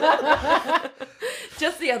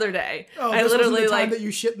 Just the other day. Oh, I this literally wasn't the time like that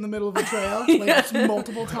you shit in the middle of a trail, like just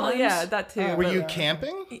multiple times. well, yeah, that too. Were but- you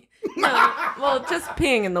camping? No, well, just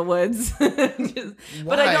peeing in the woods. But I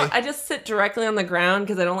Why? don't. I just sit directly on the ground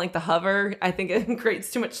because I don't like the hover. I think it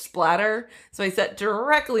creates too much splatter. So I sit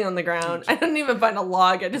directly on the ground. I didn't even find a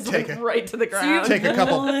log. I just Take went a- right to the So you ground. Take a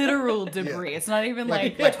couple- literal debris. It's not even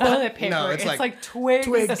like, Like- toilet paper. no, it's it's like, like twigs,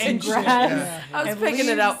 twigs and and shit, grass. yeah. I was and picking it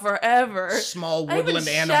leaves. out forever. Small I even woodland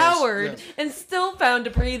animals. showered Yeah. and still found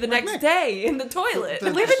debris the next day in the toilet.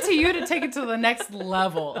 Leave it to you to take it to the next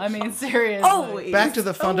level. I mean, seriously. Always. Back to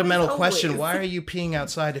the fundamental Always, question: always. why are you peeing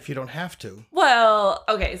outside if you don't have to? Well,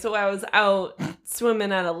 okay, so I was out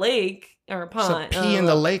swimming at a lake or a So pond. pee in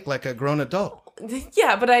the lake like a grown adult.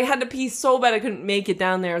 Yeah, but I had to pee so bad I couldn't make it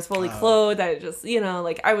down there. I was fully clothed. I just,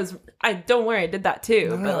 like I don't worry, I did that too.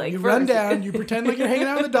 No, but like you first- run down, you pretend like you're hanging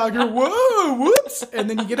out with the dog. You're whoa, whoops, and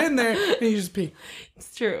then you get in there and you just pee.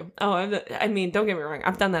 It's true. Oh, I mean, don't get me wrong.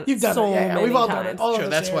 I've done that. You've done so it. Yeah, many we've all times. done it. All Sure, of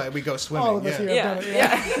us that's here. why we go swimming. All of us yeah. here have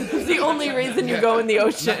Yeah, done it. yeah. It's the only reason you go in the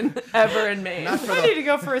ocean ever in Maine. Not for I the- need to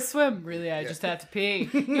go for a swim. Really, I just have to pee.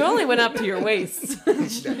 You only went up to your waist.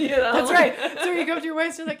 That's right. So you go to your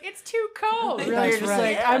waist, you're like, it's too cold. Really, That's you're just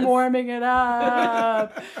right. like, I'm warming it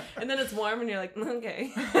up. And then it's warm, and you're like,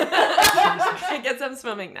 okay. I guess I'm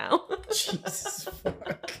swimming now. Jesus.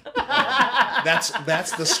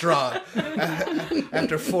 That's the straw.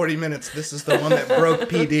 After 40 minutes, this is the one that broke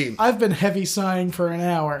PD. I've been heavy sighing for an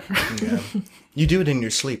hour. Yeah. You do it in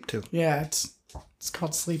your sleep too. Yeah, it's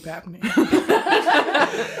called sleep apnea.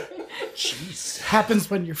 Jeez. Happens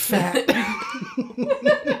when you're fat.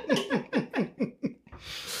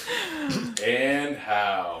 And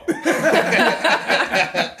how?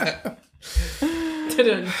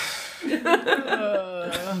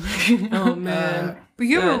 Oh man. But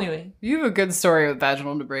you have, Anyway. you have a good story with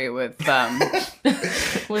vaginal debris with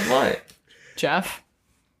With what? Jeff.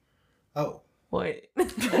 Oh. Wait.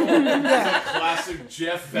 Classic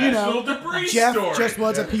Jeff vaginal debris Jeff story. just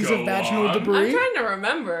was a piece of Go vaginal on. I'm debris. trying to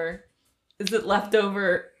remember. Is it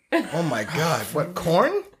leftover? Oh my God. What,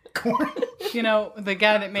 corn? You know, the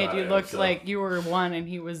guy that made God, you I look hope so. like you were 1 and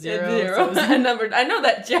he was 0. Zero. So it was- I know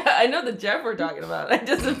that Jeff. I know the Jeff we're talking about. I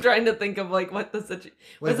just am trying to think of like what the situation.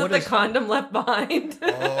 Was it what the is- condom left behind?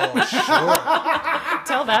 Oh, sure.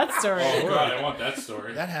 tell that story. Oh God, I want that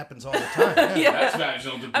story. That happens all the time. Yeah. Yeah. That's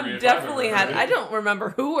vaginal debris. I've if definitely ever had. heard I it. don't remember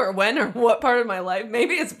who or when or what part of my life.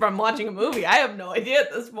 Maybe it's from watching a movie. I have no idea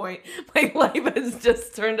at this point. My life has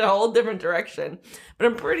just turned a whole different direction. But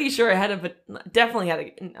I'm pretty sure I definitely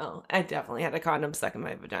had a condom stuck in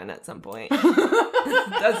my vagina at some point.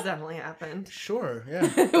 That's definitely happened. Sure, yeah.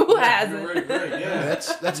 Who hasn't? Right, yeah.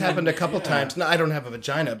 That's happened a couple times. No, I don't have a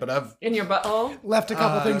vagina, but In your butthole? Left a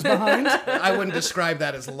couple things behind. I wouldn't describe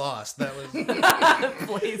that as lost. That was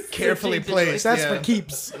Placed carefully strategically. placed. That's yeah. for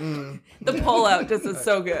keeps. The pull out just is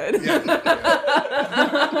so good.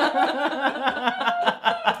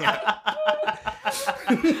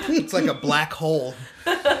 It's like a black hole.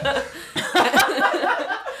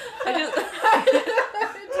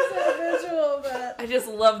 I just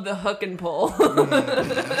love the hook and pull.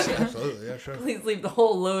 Absolutely, yeah, sure. Please leave the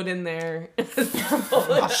whole load in there.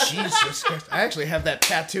 Oh, Jesus Christ. I actually have that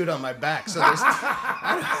tattooed on my back. So there's,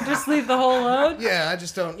 Just leave the whole load. yeah, I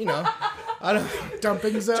just don't, I don't,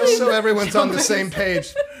 Dumping zone. just so everyone's on the same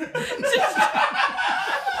page.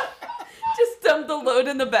 Just dump the load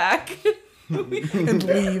in the back. And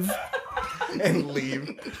leave. And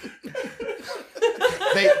leave.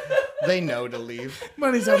 They know to leave.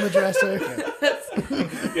 Money's on the dresser.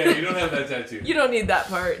 Yeah, you don't have that tattoo. You don't need that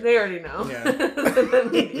part. They already know. Yeah. The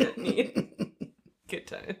immediate need. Good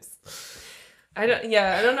times. I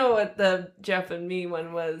don't know what the Jeff and me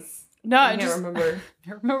one was. No, I I can't just remember.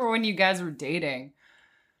 I remember when you guys were dating.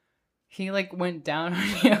 He like went down on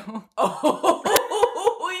you.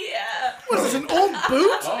 Oh yeah. What is this, an old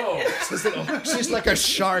boot? Oh, She's like a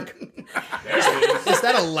shark. there it is. Is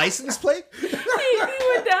that a license plate? He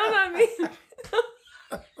went down on me.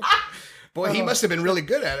 Boy, he must have been really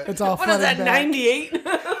good at it. It's all What is front that, and back. 98?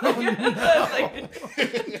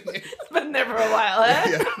 It's been there for a while, eh?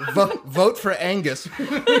 Yeah. Vote for Angus.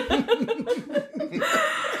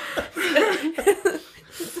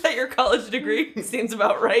 Is that your college degree? Seems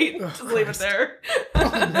about right. Just leave it there.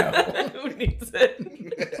 Who needs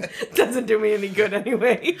it? doesn't do me any good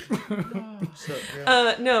anyway. So,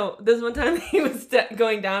 yeah. No, this one time he was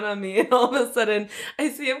going down on me, and all of a sudden I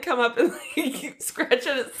see him come up and like scratch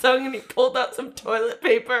at his tongue, and he pulled out some toilet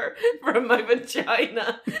paper from my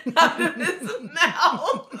vagina out of his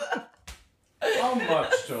mouth. How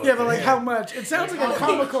much? Yeah, but like how much? It sounds like a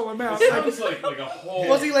comical amount. It Like, sounds like a whole.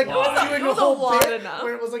 was he like lot. doing It a was a whole lot bit enough.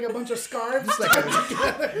 where it was like a bunch of scarves? Like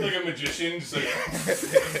a- Like a magician, just like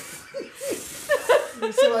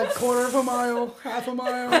So like quarter of a mile, half a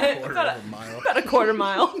mile. quarter of a mile. About a quarter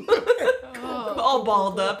mile. All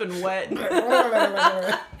balled up and wet. It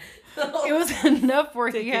was enough where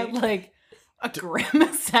he had like a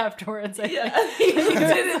grimace afterwards. I Yeah, think. he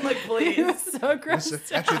didn't look He pleased. was so gross.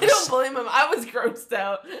 Actually, I don't blame him. I was grossed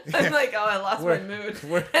out. I'm like, oh, I lost my mood.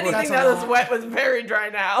 Anything That's that a was lot. wet was very dry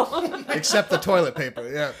now. From except the toilet paper.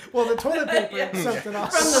 Yeah. Well, the toilet paper Yeah. is something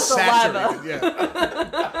else. the saliva. Saturated,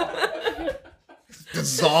 yeah.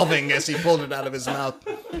 Dissolving as he pulled it out of his mouth.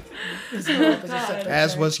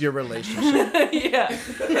 As was your relationship. Yeah,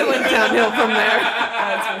 it went downhill from there.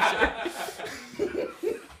 That's for sure.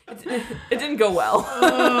 It didn't go well.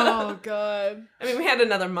 Oh god. I mean, we had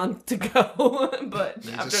another month to go, but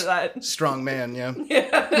after that, Strong man, yeah.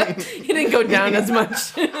 yeah, he didn't go down as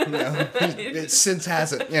much. No, it since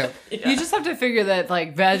hasn't. Yeah. You just have to figure that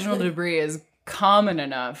like vaginal debris is common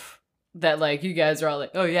enough that like you guys are all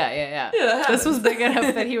like, oh yeah. Yeah, that This was big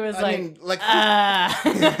enough that he was I like, mean, like, I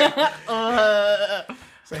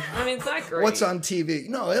mean, it's not great. what's on TV?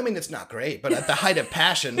 No, I mean, it's not great, but at the height of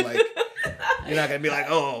passion, like, you're not going to be like,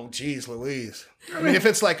 oh, geez, Louise. I mean, if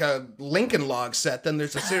it's like a Lincoln log set, then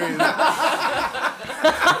there's a serious...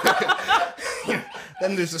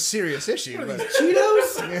 then there's a serious issue. But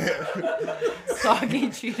Cheetos? soggy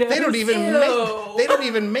Cheetos. they don't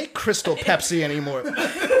even Ew. make Crystal Pepsi anymore. That's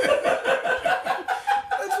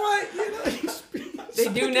why, They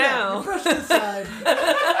do now. Freshman side.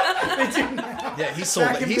 They do now. Yeah, he Back in sold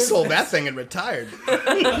that business. thing and retired.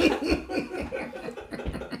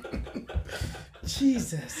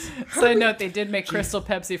 Jesus. Side note, they did make Crystal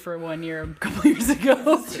Pepsi for 1 year a couple years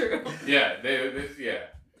ago. True. yeah, yeah.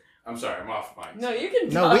 I'm sorry, I'm off mic. No, you can.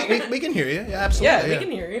 No, talk. we can hear you. Yeah, absolutely. Yeah, we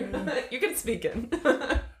can hear you. You can speak in.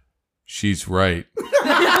 She's right.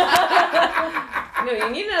 No, you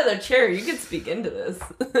need another chair. You could speak into this.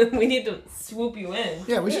 We need to swoop you in.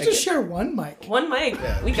 Yeah, we should just share one mic. One mic.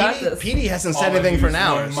 We got this. Petey hasn't said anything for an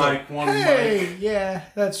hour. One So mic, one mic. Hey, yeah,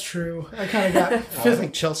 that's true. I kind of got I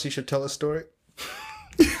think Chelsea should tell a story.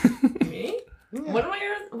 Me? What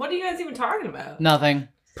are you guys even talking about? Nothing.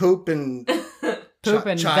 Poop and Poop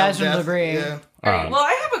and child vaginal death. debris. Yeah. Well,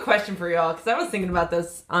 I have a question for y'all because I was thinking about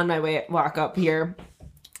this on my walk up here.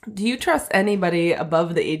 Do you trust anybody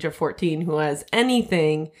above the age of 14 who has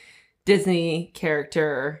anything Disney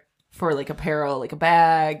character for like apparel, like a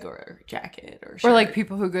bag or a jacket or shirt? Or like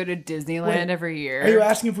people who go to Disneyland Wait, every year. Are you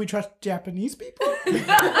asking if we trust Japanese people?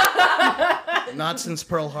 Not since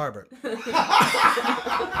Pearl Harbor.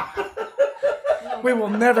 We will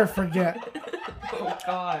never forget. Oh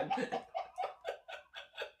God.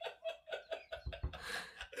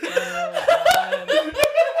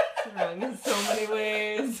 Wrong in so many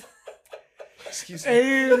ways. Excuse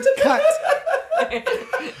me. And cut.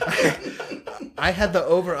 I had the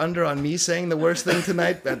over under on me saying the worst thing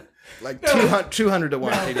tonight, but like 200 to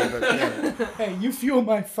 1, Petey. But yeah. Hey, you fuel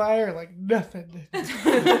my fire like nothing.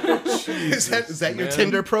 Is that your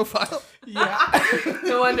Tinder profile? Yeah.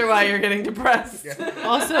 No wonder why you're getting depressed.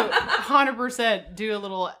 Also, 100% do a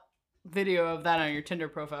little video of that on your Tinder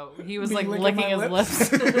profile. He was Me like licking licking my his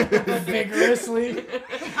lips. Vigorously.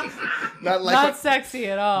 Not like Not sexy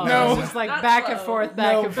at all. No. It was just like Not back and slow. forth,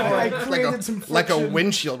 back No, and but I forth. created some like a friction.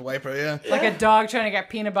 windshield wiper, yeah. Like a dog trying to get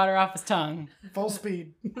peanut butter off his tongue. Full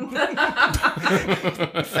speed.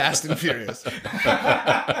 Fast and furious. Do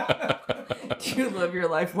you live your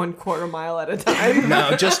life 1/4 mile at a time?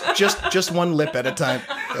 No, just one lip at a time.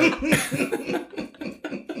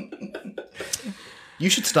 You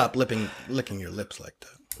should stop licking your lips like that.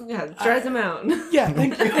 Yeah, it dries them out. Yeah,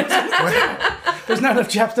 thank you. There's not enough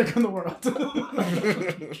chapstick in the world.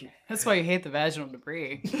 That's why you hate the vaginal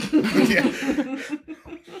debris. Yeah.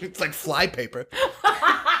 It's like fly paper.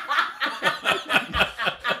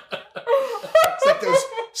 It's like those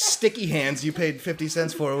sticky hands you paid 50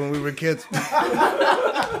 cents for when we were kids.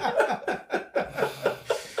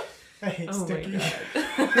 I hate sticky.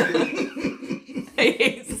 I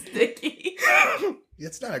hate sticky.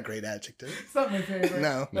 It's not a great adjective. It's not my favorite.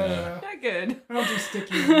 No. No. Not good. I don't do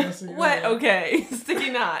sticky. Unless you- What? Okay. Sticky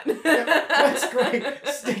not. That's great.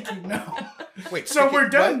 Sticky, no. Wait. So sticky we're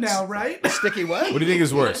done what? now, right? Sticky what? What do you think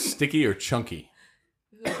is worse, sticky or chunky?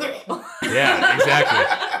 Yeah,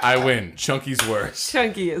 exactly. I win. Chunky's worse.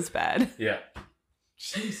 Chunky is bad. Yeah.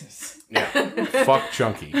 Jesus. Yeah. Fuck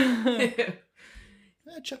Chunky.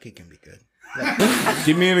 Chucky can be good.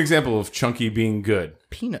 Give me an example of Chunky being good.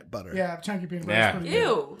 Peanut butter. Yeah, chunky peanut butter. Yeah. Pretty good.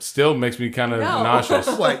 Ew. Still makes me kind of No. nauseous.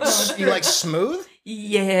 What? You like smooth?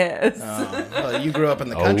 Yes. Well, you grew up in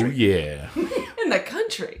the Oh country. yeah. In the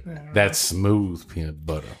country. That smooth peanut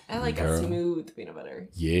butter. I like girl. a smooth peanut butter.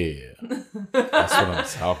 Yeah. That's what I'm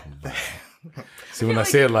talking about. See, when I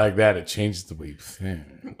say it like that, it changes the way you think.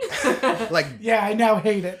 Like Yeah, I now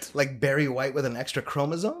hate it. like Barry White with an extra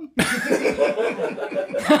chromosome.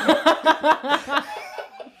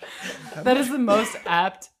 That is the most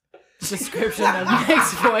apt description of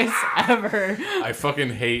Nick's voice ever. I fucking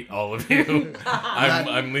hate all of you.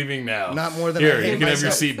 I'm leaving now. Not more than I Here, hate you can have your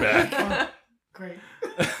myself. seat back. Great.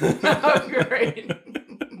 Oh, great.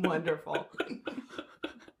 Wonderful.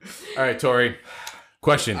 All right, Tori.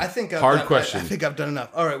 Question. I think I've hard done, question. I think I've done enough.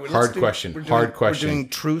 All right, well, Hard let's do, question. we're doing- Hard question. We're doing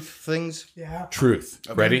truth things. Yeah. Truth.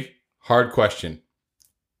 Okay. Ready? Hard question.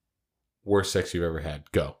 Worst sex you've ever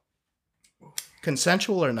had? Go.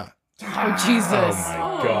 Consensual or not? Oh, Jesus.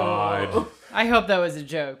 Oh my god. I hope that was a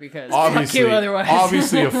joke because fuck Obviously, you otherwise.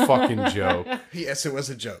 obviously a fucking joke. Yes, it was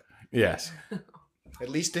a joke. Yes. At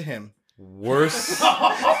least to him. Worst.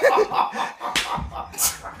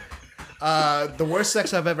 The worst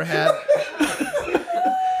sex I've ever had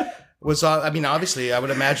was, I mean, obviously, I would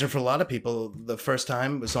imagine for a lot of people, the first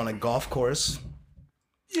time was on a golf course.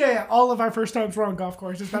 Yeah, all of our first times were on golf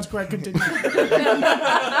courses. That's correct. Continue.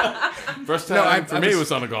 First time No, for me was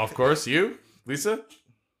on a golf course. You, Lisa?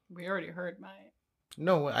 We already heard mine.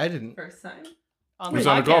 No, I didn't. First time. On It was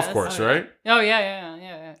the on a golf podcast. course, right? Oh,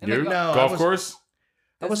 yeah. In the You? go- No, I golf was- course?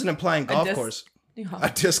 I wasn't implying golf disc- course. Yeah. A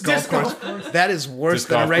disc golf Disc course. golf That is worse Disc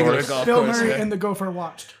than a golf regular course. golf Bill course. Murray yeah. and the Gopher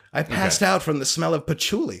watched. I passed out from the smell of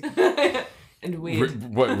patchouli. And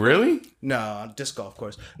weed. What, really? No, disc golf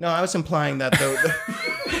course. No, I was implying that I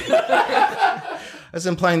was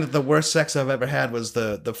implying that the worst sex I've ever had was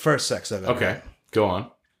the first sex I've ever Okay, had. go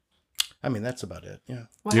on. I mean, that's about it. Yeah.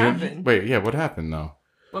 What You didn't- happened? Wait, yeah, what happened though?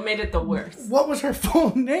 What made it the worst? What was her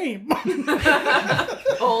full name?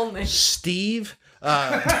 Only. Steve.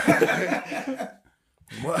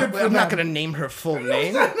 Well, I'm not going to name her full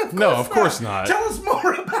name. No, of course not. Tell us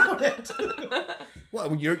more about it.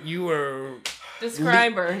 Well, you were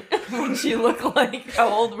Describe her. What she looked like. How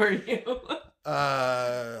old were you?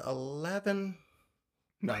 11.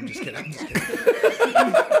 No, I'm just kidding. I'm just kidding.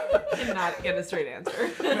 Did not get a straight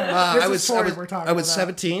answer. I was Tori we're talking I was about.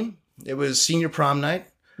 17. It was senior prom night.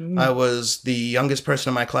 I was the youngest person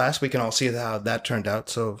in my class. We can all see how that turned out.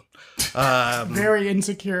 So, Very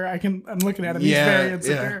insecure. I'm looking at him. He's Yeah, very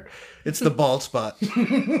insecure. it's the bald spot.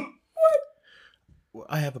 What?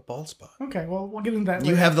 I have a bald spot. Okay, well, we'll get into that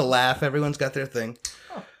You later. have the laugh. Everyone's got their thing.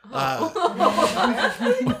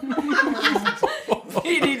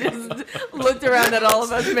 Petey just looked around at all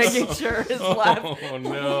of us, making sure his laugh Oh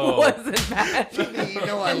no. wasn't bad. You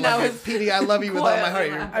know I And now love you. it's Petey, I love you with all my heart.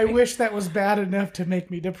 quietly You're- I wish that was bad enough to make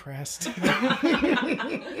me depressed.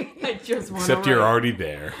 I just want Except to you're already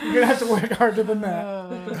there. You're gonna have to work harder than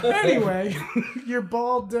that. Anyway, you're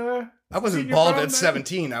bald. I wasn't senior bald prom at night?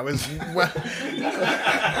 17. I was well,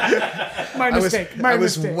 My mistake. My I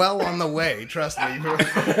was mistake. well on the way, trust me.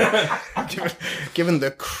 given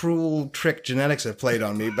the cruel trick genetics have played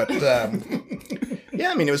on me. But yeah,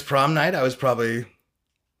 I mean, it was prom night. I was probably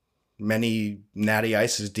many natty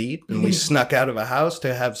ices deep, and we snuck out of a house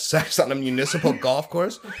to have sex on a municipal golf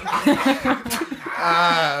course. It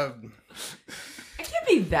can't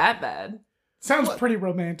be that bad. Sounds pretty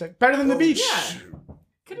romantic. Better than the beach. Yeah.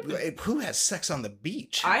 Could have been. Wait, who has sex on the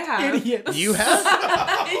beach? I have. Idiot. You have?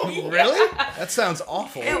 Really? That sounds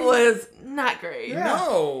awful. It was not great. Yeah.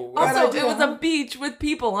 No. Bad Also, idea, it was huh? a beach with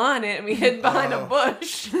people on it, and we hid behind a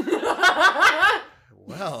bush.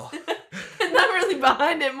 Well, Not really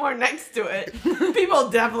behind it, more next to it. People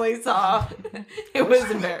definitely saw. It was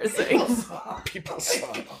embarrassing. people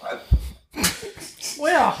saw.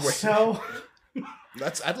 Well, so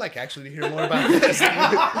I'd like actually to hear more about this.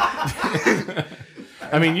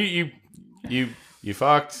 I mean, you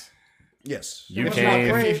fucked. Yes. You was not came.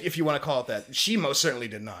 great. If you want to call it that. She most certainly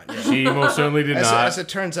did not. Yeah. She most certainly did As not. it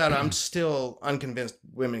turns out, I'm still unconvinced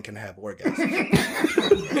women can have orgasms.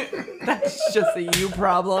 That's just a you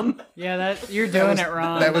problem. Yeah, you're doing it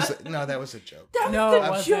wrong. That was a joke. no, it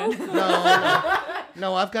wasn't.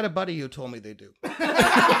 No, I've got a buddy who told me they do.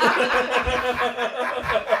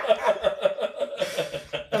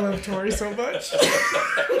 I love Tori so much.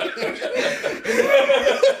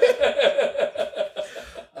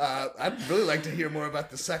 I'd really like to hear more about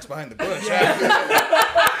the sex behind the bush.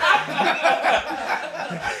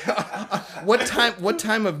 What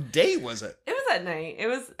time of day was it? It was at night. It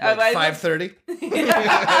was Like 5:30.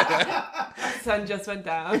 Sun just went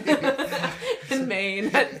down in Maine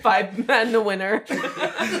at 5 in the winter.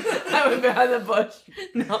 I went behind the bush.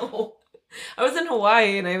 No. I was in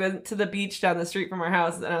Hawaii and I went to the beach down the street from our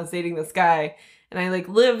house and I was dating this guy. And I like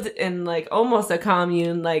lived in like almost a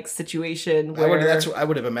commune like situation where That's what I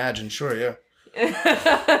would have imagined. Sure, yeah.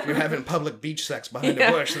 If you're having public beach sex behind a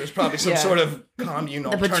bush, there's probably some sort of commune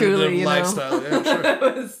alternative patchouli, lifestyle. Yeah, sure.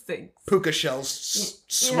 it was stinks. Puka shells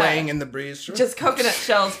swaying in the breeze. Sure. Just coconut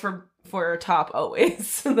shells for a top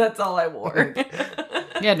always. That's all I wore.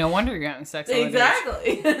 Yeah, no wonder you're having sex. On the beach.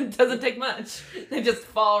 Exactly. It doesn't take much. They just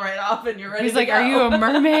fall right off and you're ready. He's to like, go. "Are you a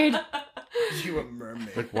mermaid?" You a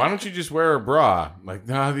mermaid. Like, why don't you just wear a bra? Like,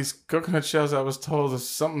 nah, these coconut shells, I was told, is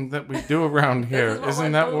something that we do around here. This is Isn't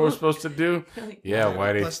what that I what we're do. supposed to do? Like, Yeah,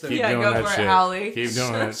 Whitey, Plus the- keep Yeah, doing go that for it, shit. Allie. Keep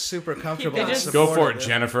doing That's it. super comfortable. They and just- Go for supportive, it, yeah.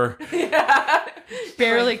 Jennifer. Yeah.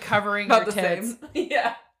 Barely covering About your the tits. same.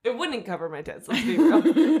 Yeah. It wouldn't cover my tits, let's be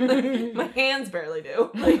real. My hands barely do.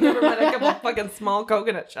 Like, never mind a couple fucking small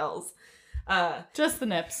coconut shells. Just the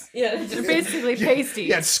nips. Yeah. They're basically pasties.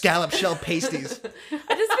 Yeah, scallop shell pasties.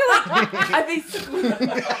 I just feel like I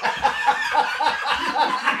basically.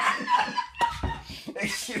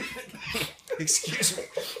 Excuse me.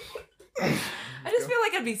 I just feel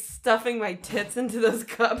like I'd be stuffing my tits into those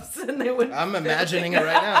cups and they wouldn't. I'm imagining it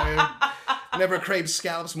right now. I never craved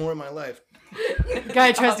scallops more in my life. The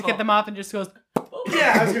guy tries to get them off and just goes,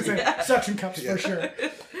 Yeah, I was gonna say suction cups for sure.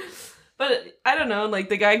 But I don't know, like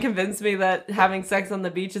the guy convinced me that having sex on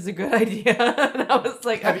the beach is a good idea. And I was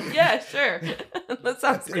like, yeah, sure. That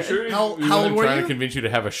sounds good. Sure, How he old wasn't were trying you? to convince you to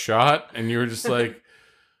have a shot, and you were just like,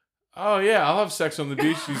 "Oh yeah, I'll have sex on the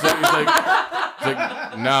beach." He's like,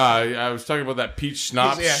 "Nah, I was talking about that peach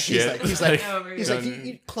schnapps shit." He's like,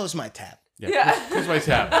 you close my tap. Yeah. Here's my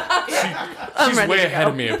tap. She's ready way to ahead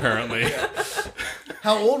go. of me, apparently.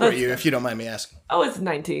 How old were you, if you don't mind me asking? I was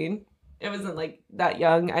 19. It wasn't like that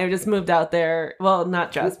young. I just moved out there. Well,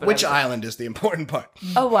 not just, but Which I island is the important part?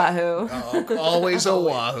 Oahu. Oh, always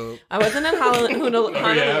Oahu. I wasn't in Honolulu.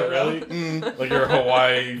 Oh yeah, really? Like you're a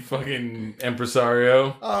Hawaii fucking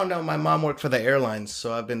impresario. Oh no, my mom worked for the airlines,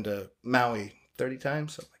 so I've been to Maui 30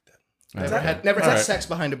 times, something like that. Never had All right. sex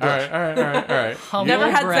behind a All bush. right, all right. humble Never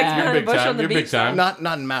had sex brag. behind a Big bush time. on the You're big beach. time. Not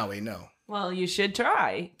in Maui, no. Well, you should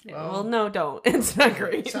try. Well, no, don't. It's not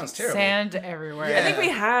great. Sounds terrible. Sand everywhere. I think we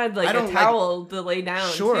had like I a don't like- towel to lay down.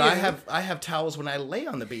 Sure, too. I have towels when I lay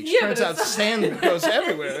on the beach. Yeah, Turns but out it's- sand goes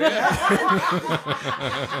everywhere. Yeah.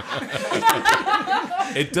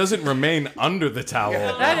 It doesn't remain under the towel.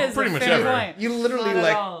 That is pretty a much fair ever. point. You literally Not at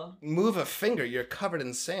like all. move a finger, you're covered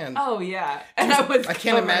in sand. Oh yeah, and I was. I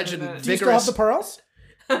can't covered imagine in it. Do you still have the pearls?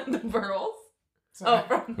 the pearls. Oh,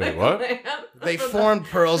 from Wait, the what? lamp. They formed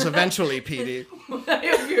pearls eventually, PD.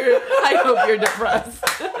 I hope you're depressed.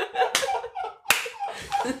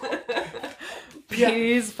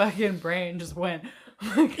 Petey's fucking brain just went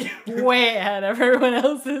like, way ahead of everyone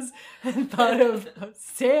else's and thought of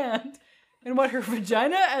sand and what, her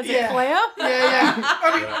vagina as a clam?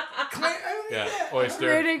 Yeah. Yeah, oyster.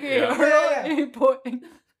 Creating a Yeah. pearl,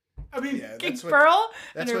 I mean, Yeah, big that's what, pearl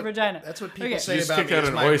in that's her what vagina. That's what people Okay. say You just about kicked me. out is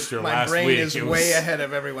an my, oyster my last brain week. is It way was- ahead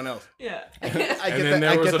of everyone else. Yeah. I And get then that.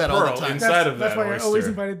 I there was get a that all the pearl time. inside of that's that why you're oyster. always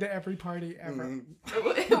invited to every party ever.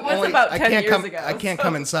 It was about 10 years come, ago. I can't so-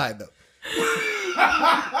 come inside though.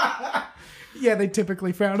 Yeah, they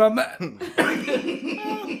typically frown on that.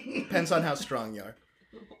 Depends on how strong you are.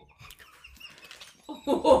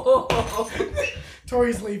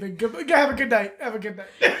 Tori's leaving. Have a good night. Have a good night.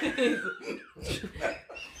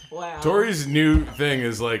 Wow. Tori's new thing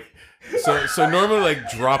is like, so normally like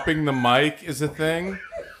dropping the mic is a thing.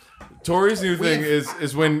 Tori's new thing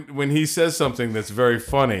is when he says something that's very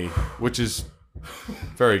funny, which is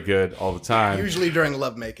very good all the time. Usually during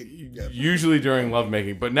lovemaking. Yeah. Usually during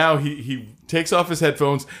lovemaking, but now he takes off his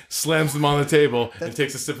headphones, slams them on the table, and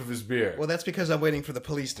takes a sip of his beer. Well, that's because I'm waiting for the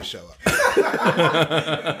police to show up.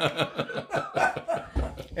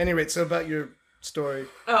 Any rate, so about your story.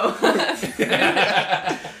 Oh.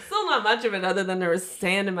 Still not much of it other than there was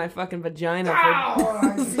sand in my fucking vagina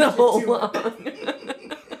for so long.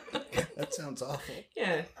 That sounds awful.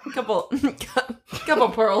 Yeah. A couple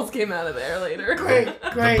pearls came out of there later. Great.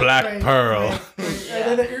 Black Pearl. Are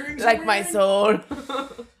they the earrings? Like my soul.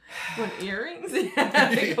 What, earrings?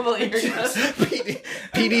 Yeah, a couple earrings.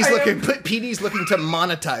 PD's looking to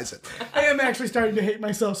monetize it. I am actually starting to hate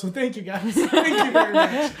myself, so thank you guys. Thank you very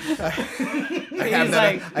much.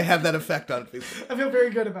 I have that effect on people. I feel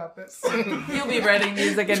very good about this. You'll be writing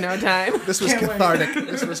music in no time. This was Can't wait. cathartic.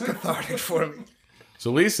 This was cathartic for me. So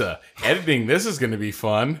Lisa, editing this is going to be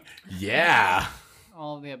fun. Yeah.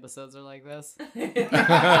 All of the episodes are like this.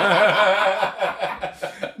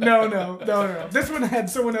 No. This one had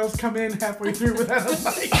someone else come in halfway through without a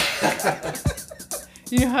mic.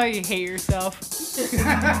 You know how you hate yourself?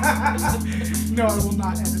 No, I will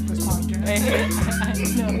not edit this podcast.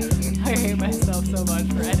 I hate myself so much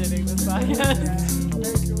for editing this podcast.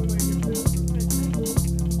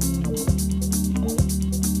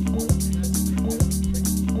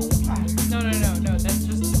 No, that's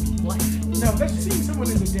just life. No, that's seeing someone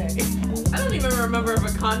in the day. I don't even remember if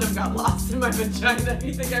a condom got lost in my vagina.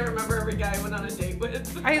 You think I remember every guy I went on a date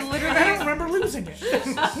with? I I literally... don't remember losing it.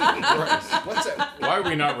 What's it? Why are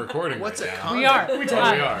we not recording? What's right it now? called? We are. Oh, we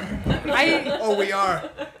are. Oh, we are.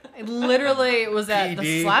 I literally was at the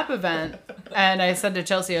PD. Slap event, and I said to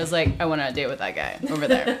Chelsea, I was like, I went on a date with that guy over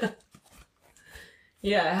there.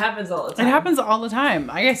 Yeah, it happens all the It time. happens all the time.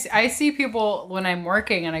 I see people when I'm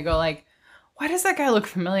working, and I go like, why does that guy look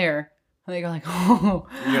familiar? And they go like, oh,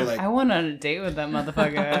 You're like- I went on a date with that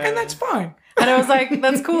motherfucker. And that's fine. And I was like,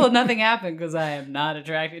 that's cool. Nothing happened because I am not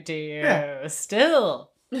attracted to you. Yeah.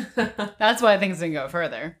 Still. That's why things didn't go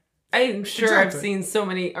further. I'm sure I've Exactly. seen so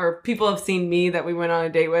many, or people have seen me that we went on a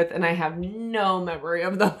date with, and I have no memory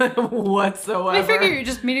of them whatsoever. I figure you're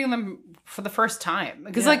just meeting them for the first time.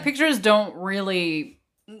 Because, Yeah. like, pictures don't really...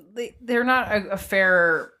 They're not a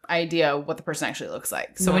fair idea of what the person actually looks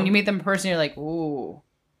like. So No. when you meet them in person, you're like, ooh.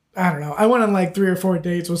 I don't know. I went on like 3 or 4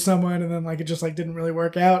 dates with someone, and then like it just like didn't really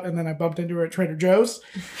work out. And then I bumped into her at Trader Joe's,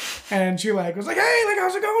 and she like was like, "Hey, like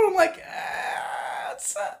how's it going?" I'm like,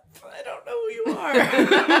 "What's up? I don't know who you are."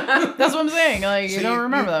 That's what I'm saying. Like, So you don't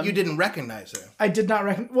remember them. You didn't recognize her. I did not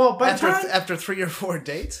reckon. Well, After 3 or 4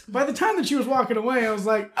 dates? by the time that she was walking away, I was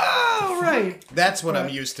like, "Oh, right." That's what I'm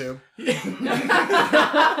used to.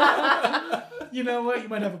 You know what? You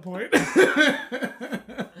might have a point.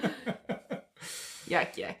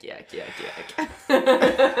 Yuck, yuck, yuck, yuck, yuck.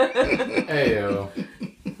 Heyo.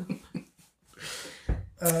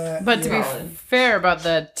 But to be Solid. fair about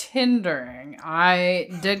the Tindering, I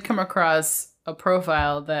did come across a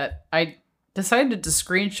profile that I decided to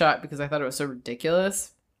screenshot because I thought it was so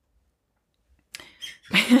ridiculous.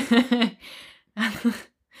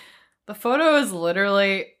 The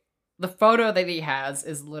photo that he has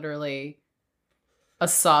is literally a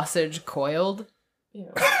sausage coiled.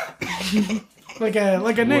 like a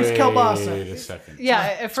nice Wait kielbasa. a second. Yeah,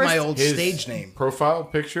 at It's first my old His stage name. profile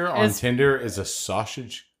picture on Is- Tinder is a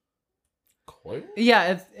sausage coil.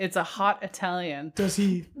 yeah, it's a hot Italian Does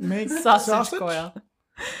he make sausage coil.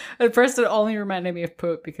 At first, it only reminded me of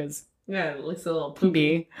poop because Yeah, it looks a little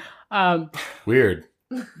poopy. poopy. Weird.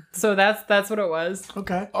 So that's what it was.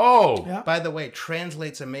 Okay. Oh, Yeah. By the way,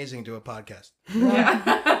 translates amazing to a podcast.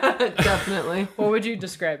 Yeah, definitely. What would you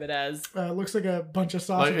describe it as? Looks like a bunch of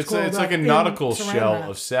sausage. like it's coiled like a up in nautical saran shell wrap.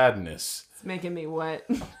 of sadness. It's making me wet.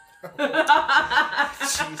 Jesus.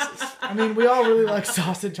 I mean, we all really like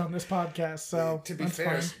sausage on this podcast, so To be that's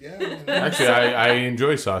fair, fine. yeah. Actually, I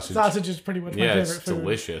enjoy sausage. Sausage is pretty much my Yeah, favorite it's food.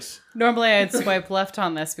 delicious. Normally, I'd swipe left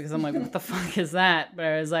on this because I'm like, what the fuck is that? But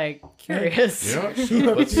I was like, curious. You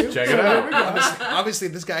know, let's check it out. Obviously,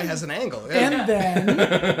 this guy has an angle. Yeah. And then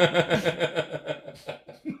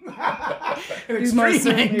an He most extreme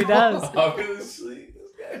certainly angle. does. Obviously,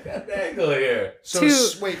 this guy got an angle here. So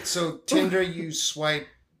Two- wait, so Tinder, you swipe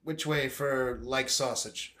which way for like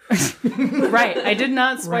sausage? Right. I did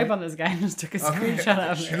not swipe Right. on this guy. I just took a screenshot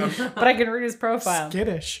of him. But I can read his profile.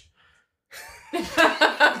 Skittish.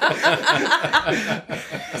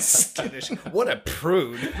 Skittish. What a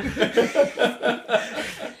prude.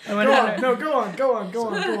 I went Go on on, no, go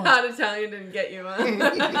on. Hot Italian didn't get you,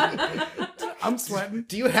 huh? I'm sweating.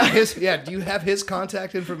 Do you have his? Yeah. Do you have his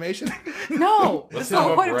contact information? No. Let's That's hit the him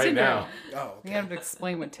whole up point of right Tinder. now. Oh, We okay. have to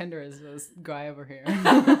explain what Tinder is to this guy over here.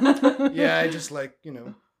 Yeah, I just like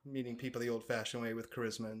meeting people the old-fashioned way with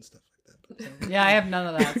charisma and stuff like that. But, Yeah, I have none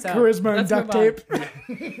of that. So Charisma and let's duct move on. tape.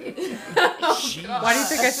 Why do you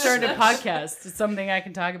think I started a podcast? It's something I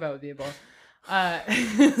can talk about with people.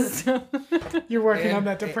 So- You're working And- on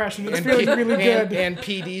that depression. It's and feeling P- really good. And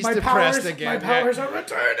PD's my depressed powers, again. my powers are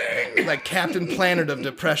returning. Like Captain Planet of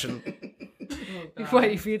depression. what,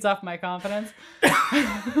 he feeds off my confidence?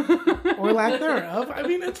 Or lack thereof. I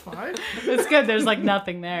mean, it's fine. It's good. There's like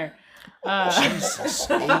nothing there. Jesus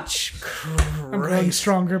H. I'm growing Christ.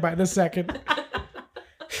 stronger by the second.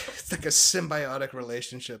 It's like a symbiotic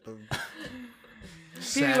relationship of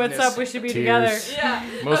Phoebe, what's up? We should be together. Tears. Yeah.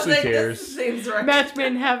 Mostly I was like, tears. this seems right. Match made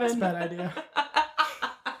in heaven. Bad idea.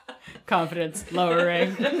 confidence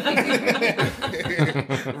lowering.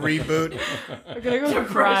 Reboot. I'm gonna go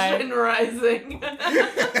cry. Depression rising.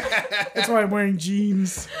 That's why I'm wearing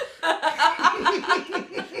jeans.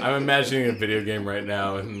 I'm imagining a video game right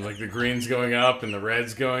now, and like the green's going up and the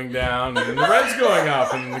red's going down, and then the red's going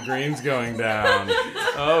up and the green's going down.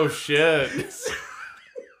 Oh shit!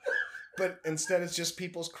 But instead, it's just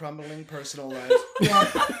people's crumbling personal lives.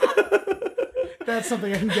 Yeah. That's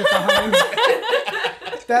something I can get behind.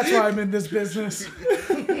 That's why I'm in this business.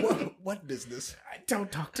 What business?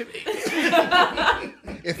 Don't talk to me.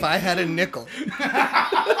 If I had a nickel.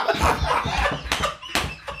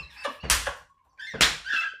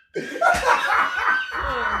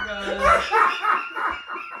 Oh god.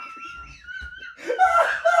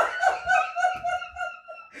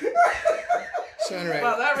 So anyway,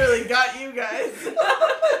 Wow, that really got you guys.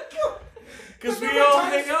 Because we all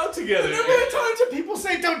hang out together. How many times do people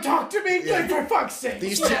say, don't talk to me? Yeah. Like, for fuck's sake.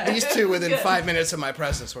 these two within 5 minutes of my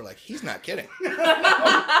presence were like, he's not kidding.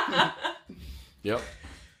 Yep.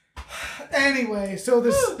 Anyway, so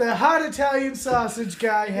the hot Italian sausage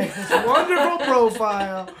guy has this wonderful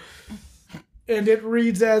profile, and it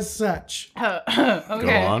reads as such. Okay. Go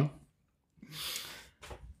on.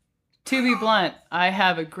 To be blunt, I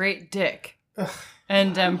have a great dick.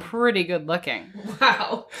 And I'm pretty good looking.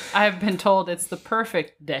 Wow. I've been told it's the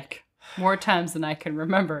perfect dick more times than I can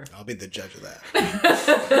remember. I'll be the judge of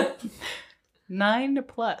that.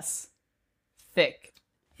 9+. Thick.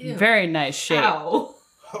 Ew. Very nice shape. Ow.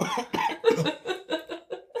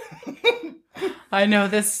 I know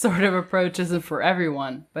this sort of approach isn't for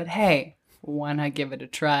everyone, but hey, why not give it a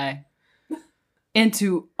try?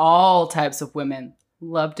 Into all types of women.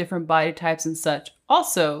 Love different body types and such.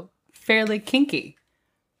 Also, fairly kinky.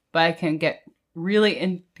 But I can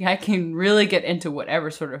really get into whatever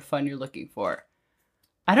sort of fun you're looking for.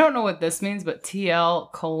 I don't know what this means, but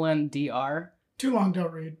TL:DR. Too long,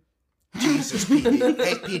 don't read. Jesus,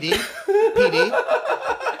 PD.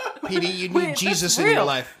 Hey, PD, you need Wait, Jesus that's in your real.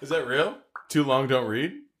 life. Is that real? Too long, don't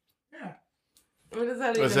read. What does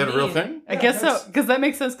that even Is that a real mean? thing? I Yeah, guess so, that's- because that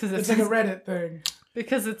makes sense because It's like a Reddit thing.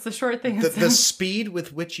 because it's a short thing. The speed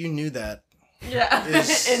with which you knew that Yeah.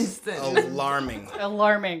 is Instant. alarming.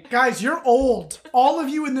 Alarming. Guys, you're old. All of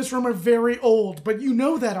you in this room are very old, but you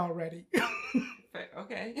know that already.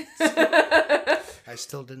 Okay. I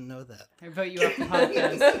still didn't know that. I vote you off the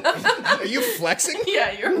podcast. Are you flexing?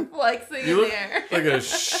 Yeah, you're flexing You in look the air. like a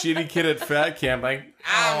shitty kid at fat camp. Like,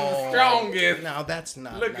 I'm the strongest. No, that's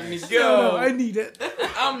not Look at me nice. go. No, I need it.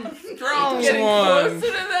 I'm the strong Getting one. closer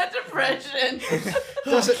to that depression.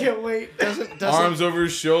 I can't wait. Doesn't Arms over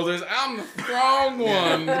his shoulders. I'm the strong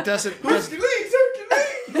one. it doesn't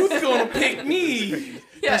Who's gonna pick me?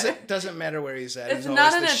 Yeah. doesn't matter where he's at. It's He's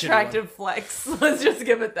not always an the shitty attractive flex. Let's just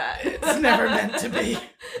give it that. It's never meant to be.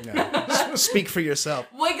 one. No. Speak for yourself.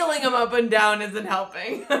 Wiggling him up and down isn't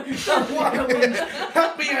helping. Waddling.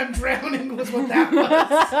 Help me, I'm drowning was what that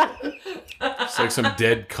was. It's like some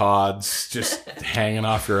dead cods just hanging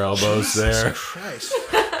off your elbows there. Christ.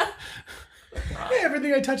 Hey,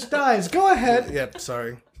 everything I touch dies. Go ahead. Yep,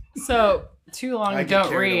 sorry. So, too long, I get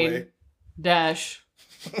don't carried read. away. Dash.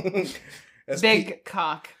 As Big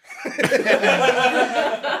cock.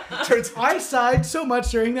 turns- I sighed so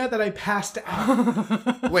much during that I passed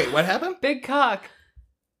out. Wait, what happened? Big cock.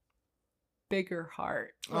 Bigger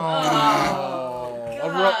heart.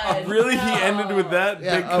 God. Really? He ended with that?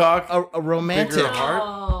 Yeah, Big cock? A romantic. bigger heart?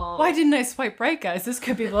 Oh. Why didn't I swipe right, guys? This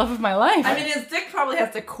could be the love of my life. I mean, his dick probably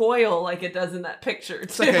has to coil like it does in that picture.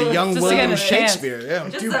 It's like a young Just to William get a chance. Shakespeare. Yeah.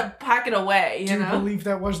 Just to pack it away, you Do you know? believe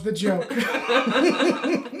that was the joke?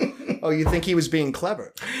 Oh, you think he was being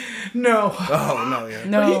clever? No. Oh no, yeah.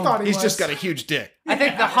 no. But he thought he He's was. just got a huge dick. I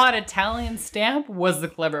think the hot Italian stamp was the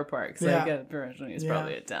clever part. Because Yeah. I get the impression he's Yeah.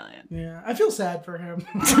 probably Italian. Yeah, I feel sad for him.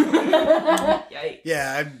 Yikes.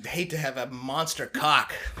 Yeah, I'd hate to have a monster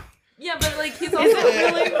cock. Yeah, but like he's also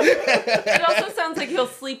it also sounds like he'll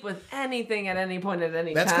sleep with anything at any point at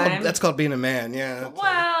any time. That's called being a man. Yeah. well,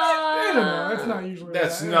 I don't know. That's not usually.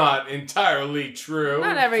 That's that. not entirely true.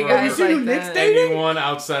 Not every for guy's you like seen Nick's that. dating? anyone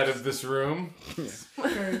outside of this room.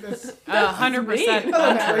 Okay, that's- 100%.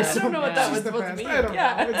 I don't know what that She's was the supposed to best. mean. I don't know.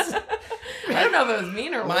 Yeah. It's- I don't know if it was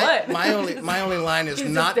mean or My what. my only line is He's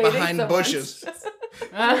just not dating behind someone. bushes.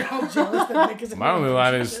 I'm jealous that Nick is in My a only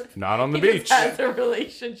line is relationship. not on the He beach. just has a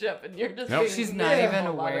relationship, and you're just. Nope. being She's not miserable even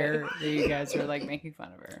about aware it. that you guys are like making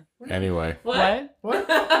fun of her. Anyway. What? What?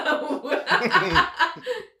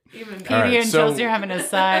 Even Petey All right, and so- Chelsea are having a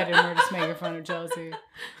side, and we're just making fun of Chelsea.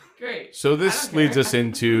 great. So this don't leads care. us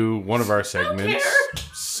into one of our segments, care.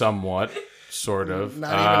 somewhat, sort of.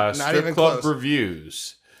 Not even Strip close. club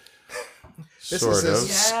reviews. This sort is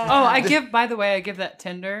of. Yeah. Oh, I give that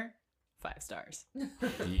Tinder 5 stars. You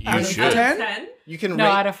Out of should. 10? You can No,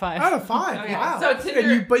 rate. out of 5. Out of 5. Okay, Wow. so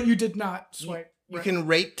Tinder- but you did not swipe. You can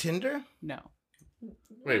rate Tinder. No.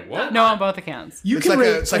 Wait, what? No on both accounts. You It's can like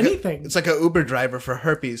rate it's like anything. it's like an Uber driver for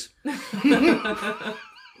herpes.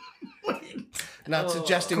 Not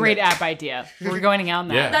suggesting Great that app idea. We're going out on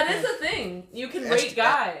that. Yeah. That is a thing. You can rate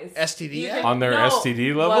guys. STD. You app? can- On their STD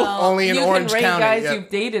level? Well, Only in you Orange can rate County, guys yeah. you've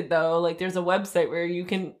dated though. Like there's a website where you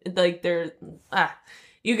can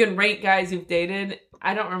you can rate guys you've dated.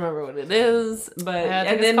 I don't remember what it is, but I think and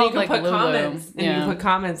it's then you called, can like, put Lulu. comments and you Yeah. can put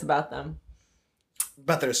comments about them.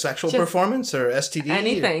 About their sexual Just performance or STD?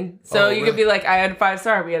 Anything. So Oh, you really? could be like, I had a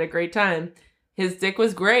 5-star. We had a great time. His dick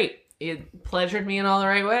was great. It pleasured me in all the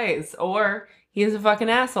right ways. Or he is a fucking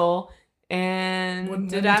asshole and Wouldn't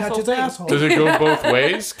did let him touch asshole his things. asshole. Does it go both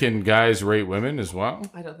ways? Can guys rate women as well?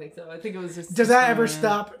 I don't think so. I think it was just. Does that ever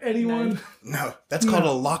stop anyone? No, that's called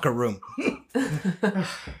a locker room.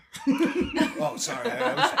 Oh, sorry.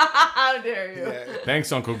 How dare you? Yeah.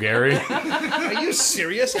 Thanks, Uncle Gary. Are you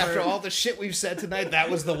serious? After all the shit we've said tonight, that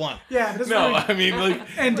was the one. Yeah, this No, one. I mean, like,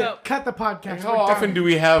 And Well, cut the podcast. how We're often done. do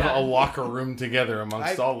we have a locker room together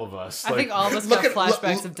amongst all of us? I think all of us Look got at- look-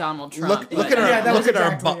 flashbacks look- of Donald Trump. Look at our Yeah, that was look at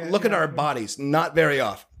exactly our it, look at yeah. our bodies. Not very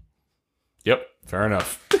often. Yep, fair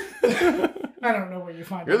enough. I don't know where you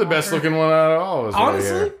find You're the best looking one out of all of us. over Honestly?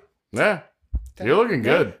 here. Yeah. You're looking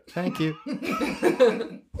good. Thank you.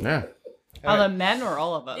 Yeah. All the men or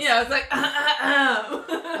all of us? Yeah, I was like,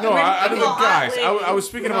 No, I mean the Hot guys. lady. I was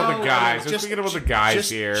speaking about the guys. I was speaking about the guys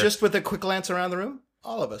just, here. Just with a quick glance around the room,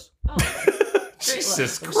 all of us.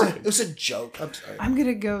 Jesus It was a, Christ. it was a joke. I'm sorry. I'm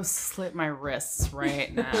gonna go slit my wrists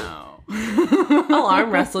right now. I'll arm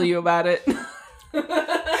wrestle you about it.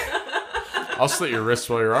 I'll slit your wrists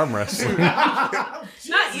while you're arm wrestling.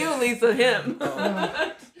 Not you, Lisa, him.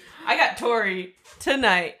 I got Tori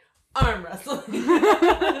tonight arm wrestling.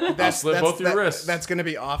 I'll slit both your wrists. That's going to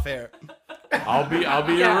be off air. I'll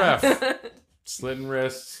be your ref. Slitting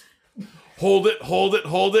wrists. Hold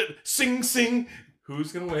it. Sing, sing.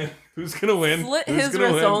 Who's gonna win? Who's gonna win? Slit Who's his gonna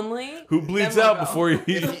wrists win? only. Who bleeds Then we'll out go. before you,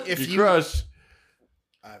 If you you- crush?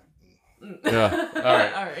 Yeah. All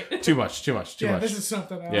right. All right. Too much. Yeah, much. this is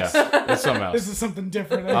something else. Yeah. That's something else. This is something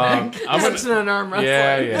different. I think. I'm Such gonna. an arm wrestling.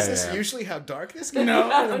 Yeah. Is this Yeah. usually how dark this gets?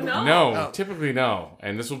 No. No, typically no,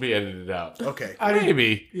 and this will be edited out. Okay.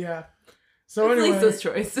 Maybe. Yeah. So It's anyway, Lisa's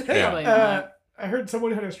choice. Yeah. Probably not. I heard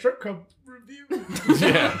someone had a strip club review.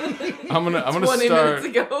 Yeah. I'm gonna 20 start. minutes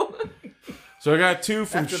ago. So I got 2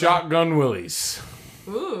 from After that- Shotgun Willie's.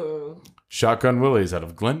 Ooh. Shotgun Willie's out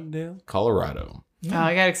of Glendale, Colorado. Oh,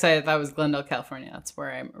 I got excited. That was Glendale, California. That's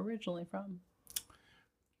where I'm originally from.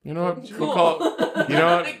 You know what? Cool. We'll call it, you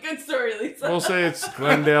know what? Good story, Lisa. We'll say it's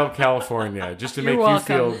Glendale, California, just to You're make you welcome.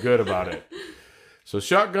 feel good about it. So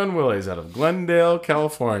Shotgun Willie's out of Glendale,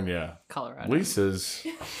 California. Colorado. Lisa's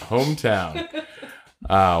hometown.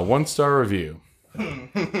 1-star review.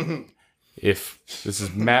 If this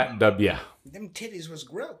is Matt W. Them titties was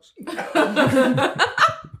gross.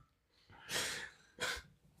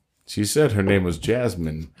 She said her name was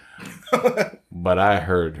Jasmine, but I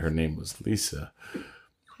heard her name was Lisa.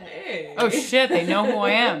 Hey. Oh shit! They know who I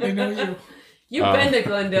They am. know you. You've been to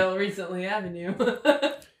Glendale recently, haven't you?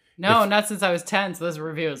 No, not since I was 10. So this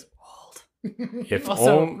review is old. If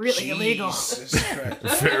Also, only really illegal. Jesus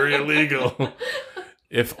Christ. very illegal.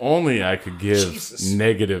 If only I could give Jesus.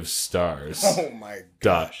 negative stars. Oh my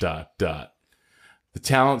Dot dot dot. The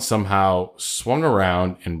talent somehow swung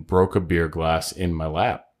around and broke a beer glass in my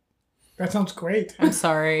lap. That sounds great. I'm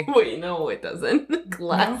sorry. Wait, no, it doesn't.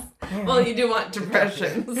 Glass. Well, you do want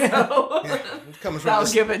depression, so Coming from I'll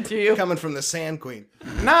the, give it to you. coming from the Sand Queen.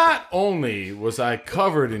 Not only was I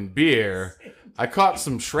covered in beer, I caught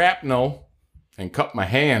some shrapnel and cut my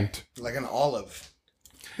hand. Like an olive.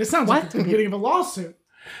 This sounds like the beginning of a lawsuit.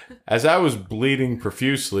 As I was bleeding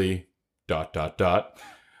profusely, dot dot dot,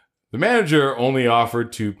 the manager only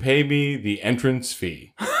offered to pay me the entrance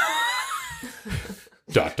fee.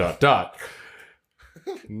 Dot dot dot.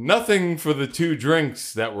 Nothing for the 2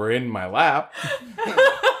 drinks that were in my lap.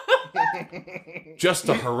 Just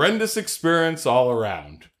a horrendous experience all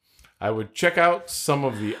around. I would check out some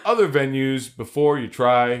of the other venues before you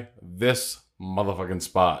try this motherfucking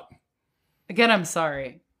spot. Again, I'm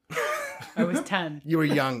sorry. I was 10. You were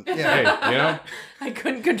young. Hey, Yeah. you know, I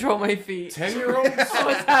couldn't control my feet. 10-year-olds I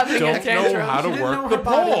was having a don't know tantrum. how to She didn't know work her the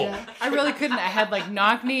body pole. yet. I really couldn't. I had like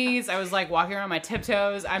knock knees. I was like walking around my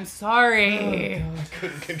tiptoes. I'm sorry.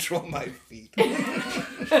 Couldn't control my feet.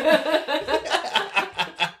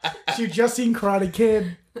 You just seen Karate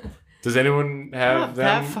Kid. Does anyone have Not them?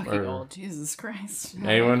 that fucking or old. Jesus Christ.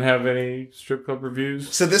 Anyone have any strip club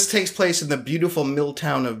reviews? So this takes place in the beautiful mill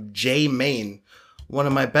town of Jay, Maine. One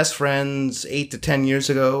of my best friends 8 to 10 years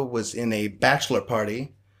ago was in a bachelor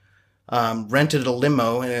party, rented a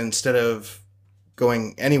limo, and instead of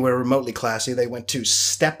going anywhere remotely classy, they went to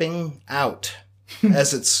Stepping Out,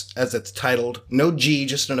 as it's titled. No G,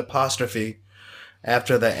 just an apostrophe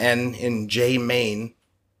after the N in Jay, Maine.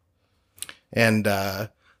 And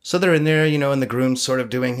so they're in there, and the groom's sort of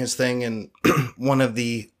doing his thing, and one of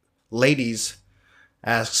the ladies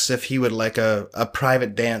asks if he would like a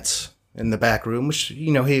private dance in the back room, which,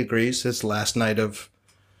 he agrees. His last night of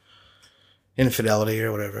infidelity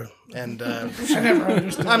or whatever. And I never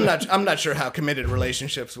understood. I'm not sure how committed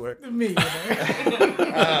relationships work. Me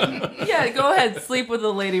either. Yeah, go ahead. Sleep with a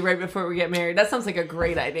lady right before we get married. That sounds like a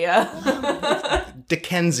great idea.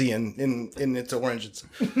 Dickensian in its origins.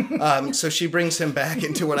 So she brings him back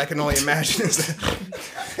into what I can only imagine is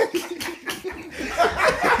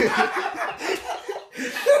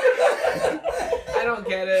I don't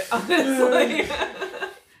get it, honestly.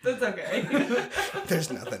 That's okay.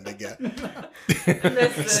 there's nothing to get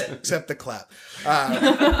Missed it. except the clap.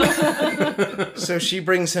 So she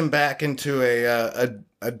brings him back into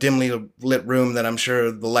a dimly lit room that I'm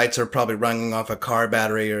sure the lights are probably running off a car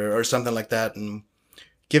battery or something like that, and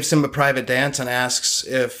gives him a private dance and asks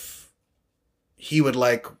if he would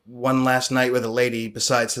like one last night with a lady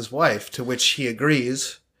besides his wife, to which he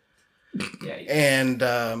agrees. Yikes. And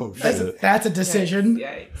That's a decision.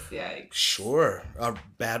 Yikes. sure, a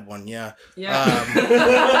bad one, yeah. Yeah.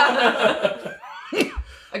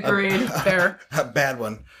 Agreed. Fair. A bad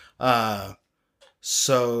one.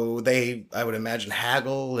 So they, I would imagine,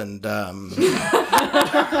 haggle and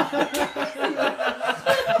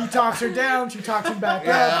He talks her down. She talks him back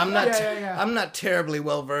yeah, up. I'm not. Yeah. I'm not terribly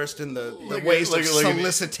well versed in the ways of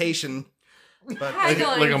solicitation. But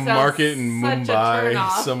Haggling Like a sounds market in such a Mumbai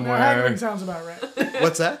turn-off. Haggling somewhere. sounds about right.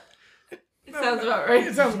 what's that? It sounds about right.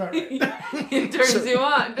 It sounds about right. It turns you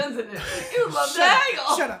on, doesn't it? You love to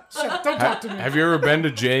haggle. Shut up. Don't talk to me. Have you ever been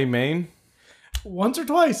to Jay, Maine? Once or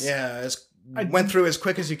twice. Yeah, went through as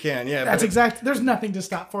quick as you can. Yeah, That's but exact. There's nothing to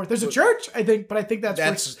stop for it. There's a church, I think, but I think that's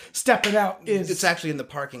where stepping out is. it's actually in the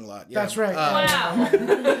parking lot. Yeah. That's right. Wow.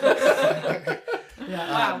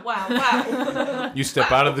 Yeah. Wow. You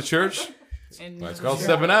step out of the church? And It's called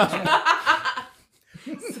stepping out.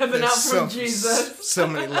 Stepping out from Jesus. So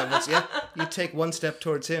many levels. Yeah, you take one step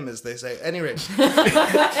towards him, as they say. Anyway.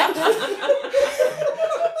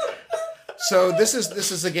 So this is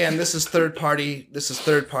third party. This is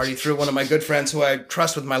third party through one of my good friends who I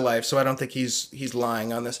trust with my life. So I don't think he's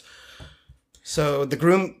lying on this. So the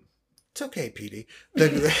groom, it's okay, Petey.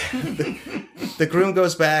 The groom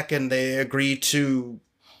goes back and they agree to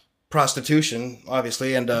prostitution,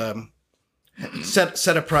 obviously, and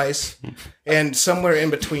set a price. And somewhere in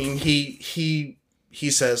between, he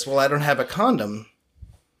says, "Well, I don't have a condom,"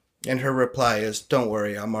 and her reply is, "Don't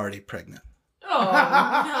worry, I'm already pregnant."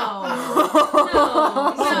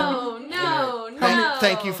 Oh, no.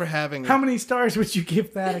 Thank you for having me. How many stars would you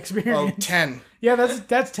give that experience? 10. Yeah,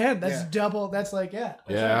 that's 10. That's Yeah. double. That's like, yeah.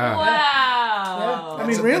 Yeah. Wow. I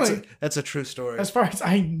mean, really, That's a true story. as far as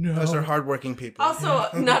I know. Those are hardworking people. Also,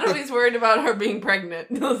 not always worried about her being pregnant,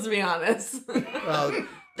 let's be honest. Well,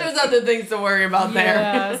 There's other things to worry about there.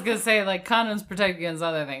 yeah, I was gonna say like condoms protect against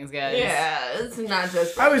other things, guys. Yeah, it's not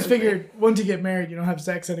just. I always figured once you get married, you don't have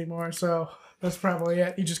sex anymore. So that's probably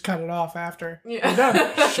it. You just cut it off after. Yeah. You're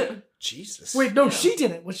done. Jesus. Wait, no, she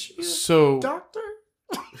didn't. Was she a So doctor?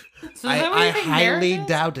 So is that what I you think highly marriage is?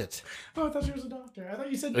 doubt it. Oh, I thought she was a doctor. I thought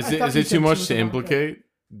you said. is I it, thought is you it said too she much was to a doctor. implicate?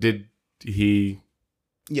 Did he?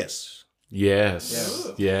 Yes. Yes.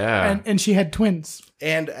 Yeah. And she had twins.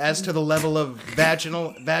 And as to the level of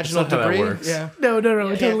vaginal not how that debris, works. yeah, No, it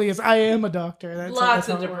totally is. I am a doctor. That's Lots that's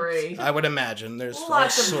of how it works. debris. I would imagine there's all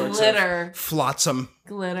Lots of sorts glitter. of flotsam.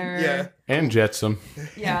 Glitter. Yeah. And Jetsam.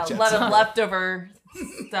 Yeah, a lot of leftover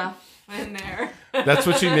stuff in there. That's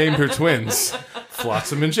what she named her twins.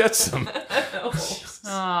 Flotsam and Jetsam.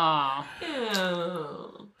 Aw.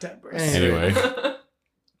 Ew. Debris. Anyway.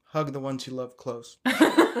 Hug the ones you love close.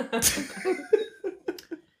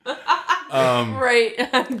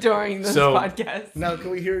 Right during this So- podcast. Now, can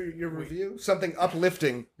we hear your review? Something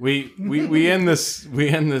uplifting. We end this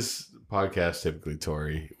podcast typically,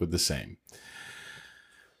 Tori, with the same.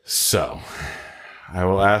 So I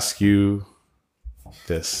will ask you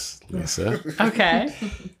this, Lisa. Okay.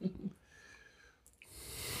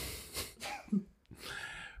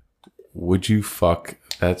 Would you fuck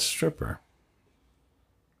that stripper?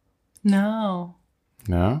 No.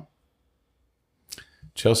 No?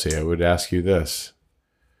 Chelsea, I would ask you this.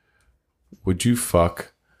 would you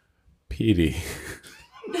fuck Petey?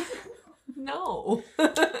 No.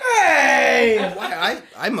 Hey! Why?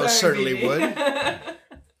 I most certainly Petey. would.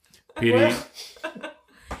 Petey,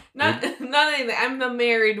 Not anything. I'm a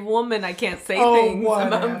married woman. I can't say Oh, things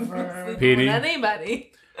whatever. about Petey?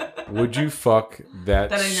 anybody. would you fuck that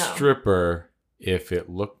That I know. stripper if it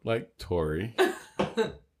looked like Tori?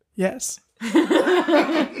 Yes.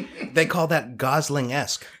 They call that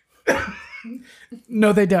Gosling-esque.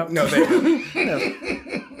 No, they don't. No, they don't. No.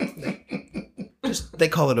 Just they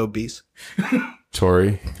call it obese.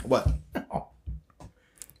 Tori, What?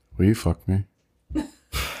 will you fuck me?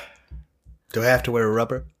 Do I have to wear a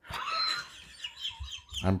rubber?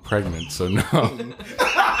 I'm pregnant, so no.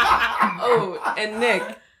 Oh, and Nick,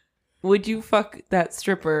 would you fuck that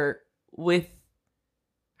stripper with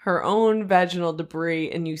her own vaginal debris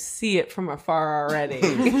and you see it from afar already?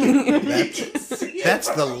 That's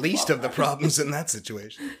the least of the problems in that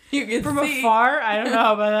situation. You can From see afar? I don't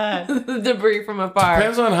know about that. the debris from afar.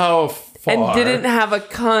 Depends on how far. And didn't have a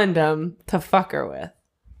condom to fuck her with.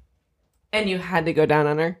 And you had to go down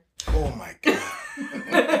on her. Oh my god.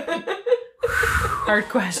 Hard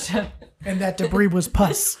question. And that debris was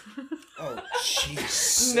pus. Oh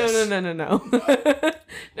jeez. No.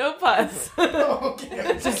 No pus.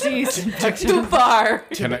 Just yeast infection. Too far.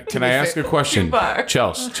 Can I ask a question? Too far.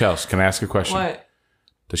 Chels, can I ask a question? What?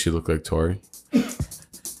 Does she look like Tori?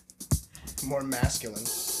 More masculine.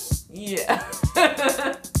 Yeah.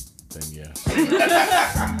 Then yes.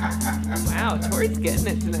 Wow, Tori's getting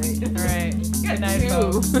it tonight. All right. Good night,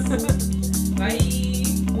 Two. folks. Bye.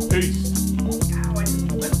 Peace.